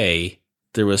day,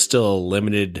 there was still a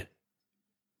limited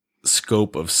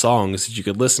scope of songs that you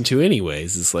could listen to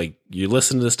anyways. It's like you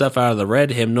listen to the stuff out of the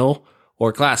red hymnal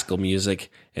or classical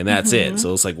music, and that's it.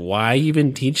 So it's like, why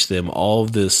even teach them all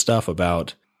of this stuff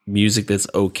about music that's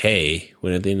okay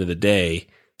when at the end of the day,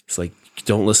 it's like,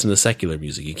 don't listen to secular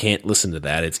music. You can't listen to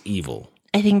that. It's evil.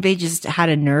 I think they just had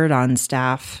a nerd on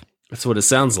staff. That's what it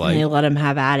sounds like. And they let him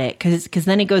have at it. Because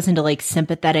then it goes into like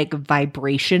sympathetic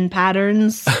vibration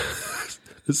patterns.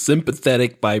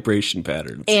 Sympathetic vibration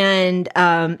patterns. And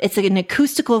it's like an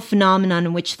acoustical phenomenon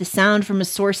in which the sound from a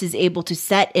source is able to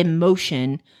set in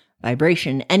motion,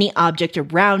 vibration, any object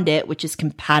around it which is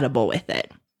compatible with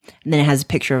it. And then it has a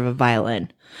picture of a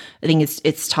violin. I think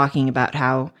it's talking about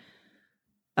how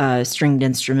stringed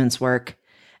instruments work.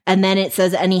 And then it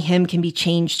says any hymn can be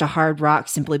changed to hard rock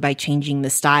simply by changing the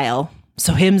style.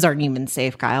 So hymns aren't even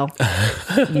safe, Kyle.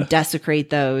 You desecrate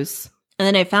those. And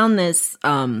then I found this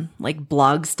like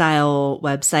blog style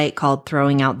website called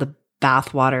Throwing Out the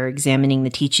Bathwater, examining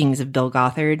the teachings of Bill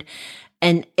Gothard.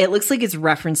 And it looks like it's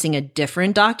referencing a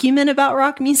different document about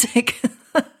rock music.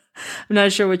 I'm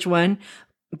not sure which one.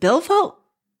 Bill felt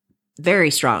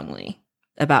very strongly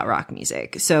about rock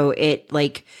music. So it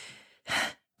like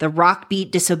the rock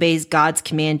beat disobeys God's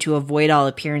command to avoid all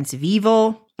appearance of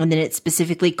evil. And then it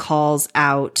specifically calls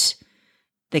out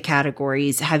the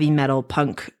categories heavy metal,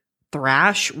 punk,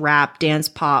 thrash, rap, dance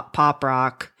pop, pop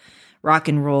rock, rock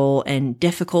and roll, and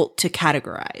difficult to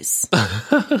categorize.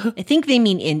 I think they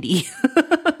mean indie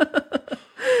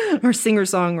or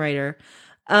singer-songwriter.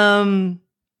 And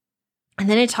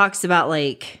then it talks about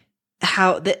like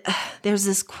how there's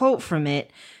this quote from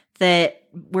it that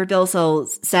where Bill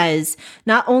says,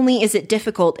 not only is it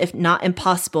difficult, if not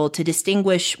impossible, to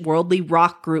distinguish worldly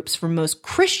rock groups from most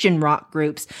Christian rock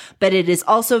groups, but it is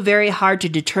also very hard to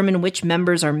determine which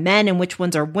members are men and which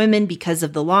ones are women because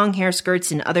of the long hair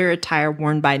skirts and other attire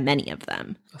worn by many of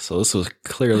them. So this was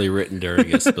clearly written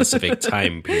during a specific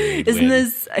time period. Isn't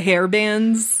this hair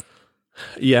bands?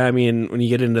 Yeah, I mean, when you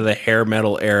get into the hair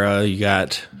metal era, you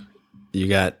got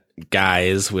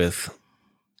guys with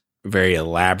very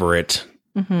elaborate,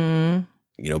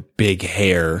 big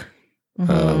hair.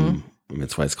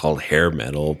 That's why it's called hair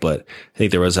metal. But I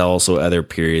think there was also other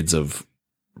periods of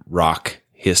rock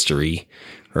history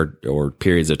or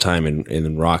periods of time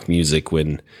in rock music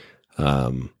when,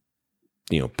 perms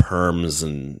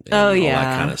and all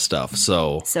that kind of stuff.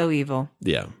 So evil.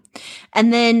 Yeah.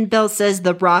 And then Bill says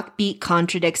the rock beat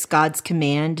contradicts God's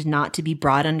command not to be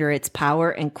brought under its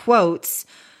power and quotes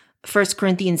 1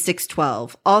 Corinthians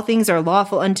 6:12, all things are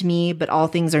lawful unto me, but all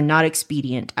things are not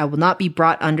expedient. I will not be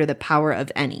brought under the power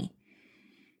of any.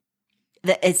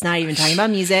 It's not even talking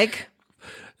about music.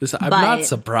 I'm not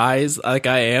surprised. Like,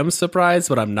 I am surprised,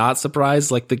 but I'm not surprised.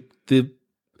 Like, the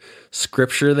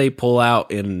scripture they pull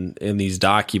out in these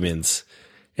documents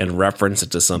and reference it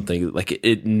to something, like,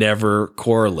 it never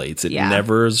correlates. It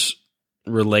never is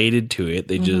related to it.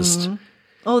 They just...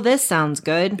 Oh, this sounds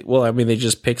good. Well, I mean, they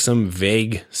just pick some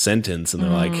vague sentence and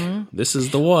they're like, this is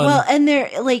the one. Well, and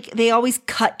they're like, they always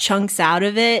cut chunks out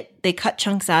of it. They cut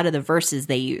chunks out of the verses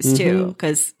they use too,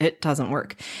 because it doesn't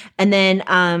work. And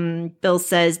then Bill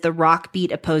says the rock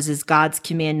beat opposes God's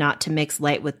command not to mix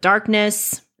light with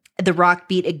darkness. The rock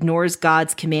beat ignores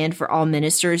God's command for all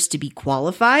ministers to be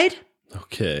qualified.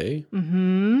 Okay.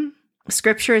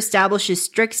 Scripture establishes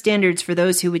strict standards for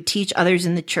those who would teach others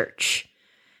in the church.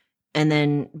 And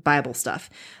then Bible stuff.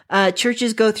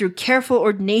 Churches go through careful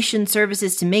ordination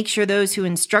services to make sure those who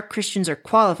instruct Christians are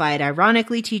qualified.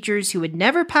 Ironically, teachers who would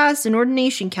never pass an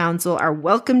ordination council are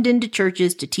welcomed into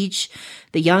churches to teach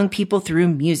the young people through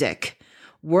music.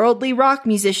 Worldly rock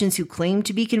musicians who claim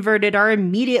to be converted are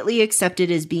immediately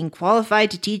accepted as being qualified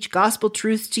to teach gospel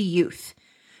truths to youth.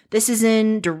 This is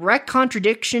in direct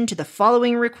contradiction to the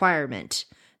following requirement.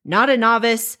 Not a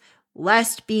novice,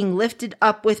 lest being lifted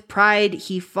up with pride,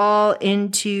 he fall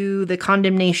into the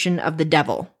condemnation of the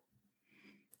devil.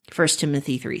 1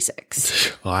 Timothy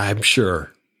 3:6. Well, I'm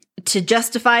sure. To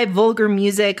justify vulgar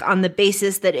music on the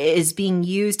basis that it is being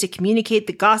used to communicate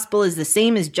the gospel is the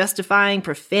same as justifying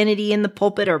profanity in the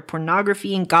pulpit or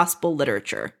pornography in gospel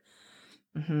literature.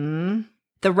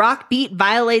 The rock beat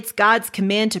violates God's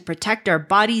command to protect our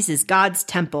bodies as God's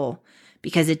temple,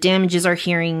 because it damages our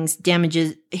hearings,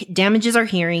 damages our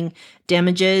hearing,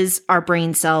 damages our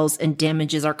brain cells, and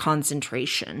damages our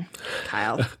concentration.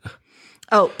 Kyle.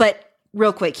 Oh, but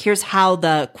real quick, here's how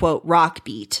the, quote, rock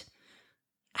beat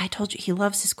I told you, he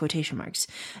loves his quotation marks.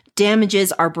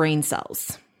 Damages our brain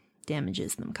cells.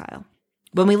 Damages them, Kyle.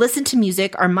 When we listen to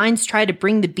music, our minds try to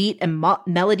bring the beat and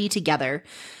melody together.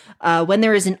 When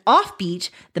there is an offbeat,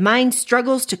 the mind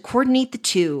struggles to coordinate the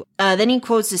two. Then he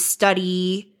quotes a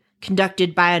study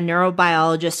conducted by a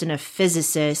neurobiologist and a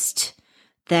physicist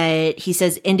that he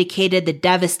says indicated the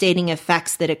devastating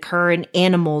effects that occur in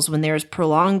animals when there is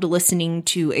prolonged listening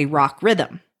to a rock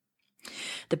rhythm.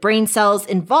 The brain cells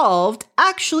involved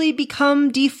actually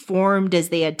become deformed as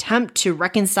they attempt to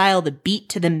reconcile the beat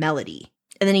to the melody.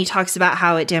 And then he talks about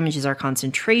how it damages our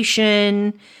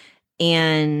concentration.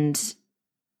 And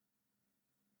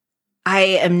I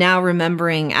am now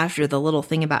remembering, after the little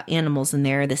thing about animals in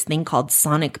there, this thing called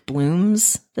sonic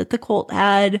blooms that the cult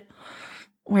had,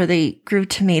 where they grew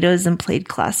tomatoes and played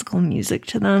classical music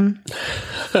to them.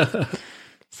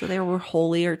 So there were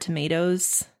holier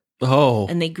tomatoes. Oh.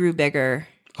 And they grew bigger.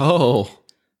 Oh.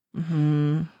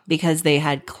 Mm-hmm. Because they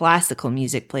had classical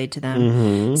music played to them.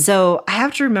 Mm-hmm. So I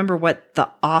have to remember what the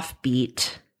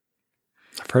offbeat.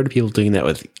 I've heard of people doing that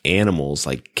with animals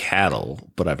like cattle,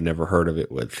 but I've never heard of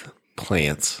it with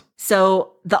plants.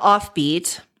 So the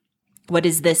offbeat, what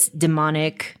is this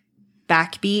demonic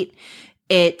backbeat?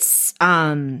 It's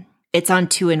on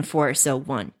 2 and 4. So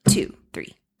 1, 2,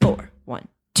 3, 4. 1,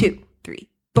 2, 3,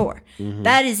 4. Mm-hmm.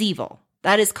 That is evil.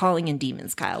 That is calling in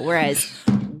demons, Kyle. Whereas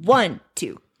 1,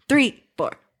 2, 3,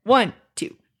 4. 1,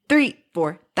 2, 3,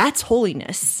 4. That's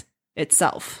holiness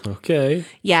itself. Okay.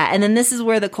 Yeah, and then this is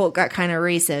where the cult got kind of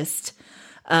racist.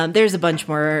 There's a bunch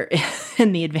more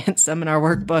in the advanced seminar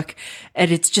workbook,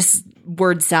 and it's just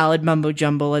word salad, mumbo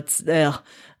jumbo.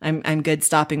 I'm good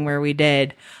stopping where we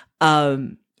did.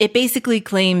 It basically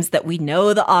claims that we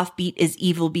know the offbeat is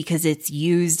evil because it's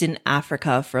used in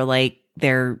Africa for like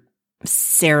their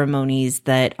ceremonies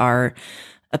that are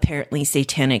apparently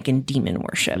satanic and demon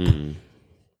worship. Mm.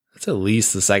 That's at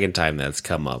least the second time that's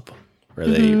come up where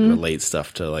they relate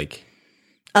stuff to like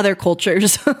other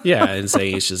cultures. Yeah, and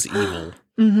saying it's just evil.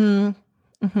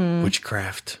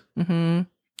 Witchcraft.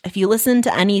 If you listen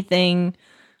to anything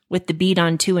with the beat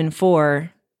on 2 and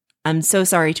 4, I'm so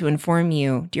sorry to inform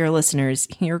you, dear listeners,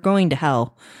 you're going to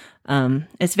hell.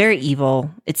 It's very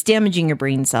evil. It's damaging your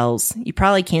brain cells. You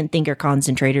probably can't think or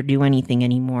concentrate or do anything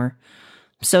anymore.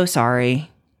 I'm so sorry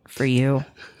for you.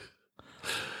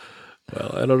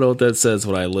 Well, I don't know what that says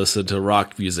when I listen to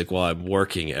rock music while I'm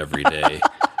working every day.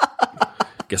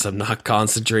 Guess I'm not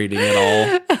concentrating at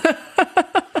all.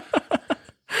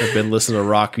 I've been listening to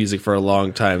rock music for a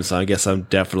long time, so I guess I'm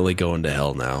definitely going to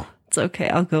hell now. It's okay.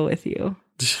 I'll go with you.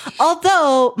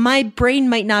 Although my brain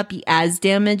might not be as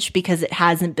damaged because it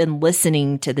hasn't been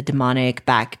listening to the demonic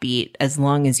backbeat as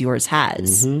long as yours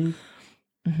has.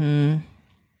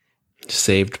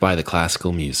 Saved by the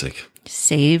classical music.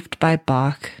 Saved by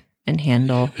Bach and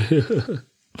Handel.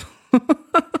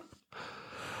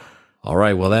 All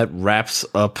right. Well, that wraps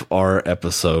up our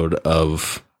episode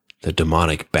of the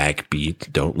demonic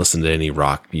backbeat. Don't listen to any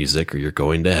rock music or you're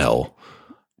going to hell.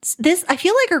 I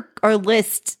feel like our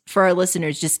list for our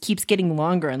listeners just keeps getting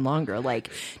longer and longer.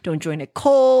 Like, don't join a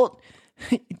cult.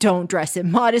 Don't dress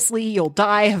immodestly. You'll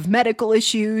die of medical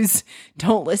issues.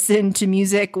 Don't listen to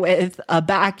music with a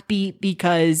backbeat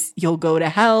because you'll go to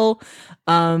hell.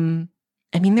 I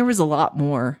mean, there was a lot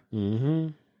more.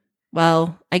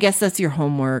 Well, I guess that's your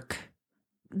homework.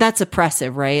 That's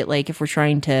oppressive, right? Like, if we're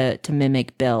trying to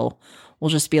mimic Bill, we'll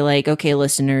just be like, okay,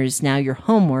 listeners, now your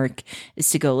homework is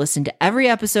to go listen to every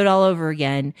episode all over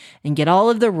again and get all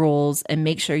of the rules and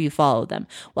make sure you follow them.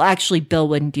 Well, actually, Bill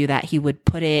wouldn't do that. He would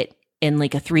put it in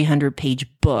like a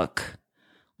 300-page book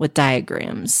with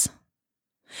diagrams.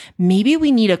 Maybe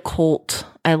we need a cult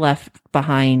I left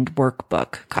behind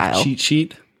workbook, Kyle. Cheat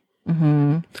sheet?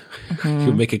 You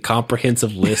make a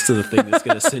comprehensive list of the thing that's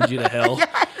going to send you to hell.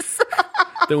 Yes.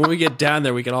 Then when we get down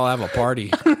there, we can all have a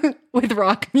party. With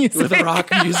rock music. With rock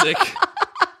music.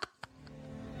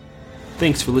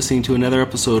 Thanks for listening to another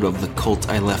episode of The Cult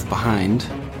I Left Behind.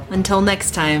 Until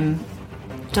next time,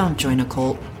 don't join a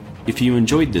cult. If you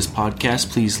enjoyed this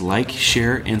podcast, please like,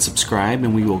 share, and subscribe,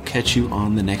 and we will catch you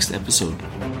on the next episode.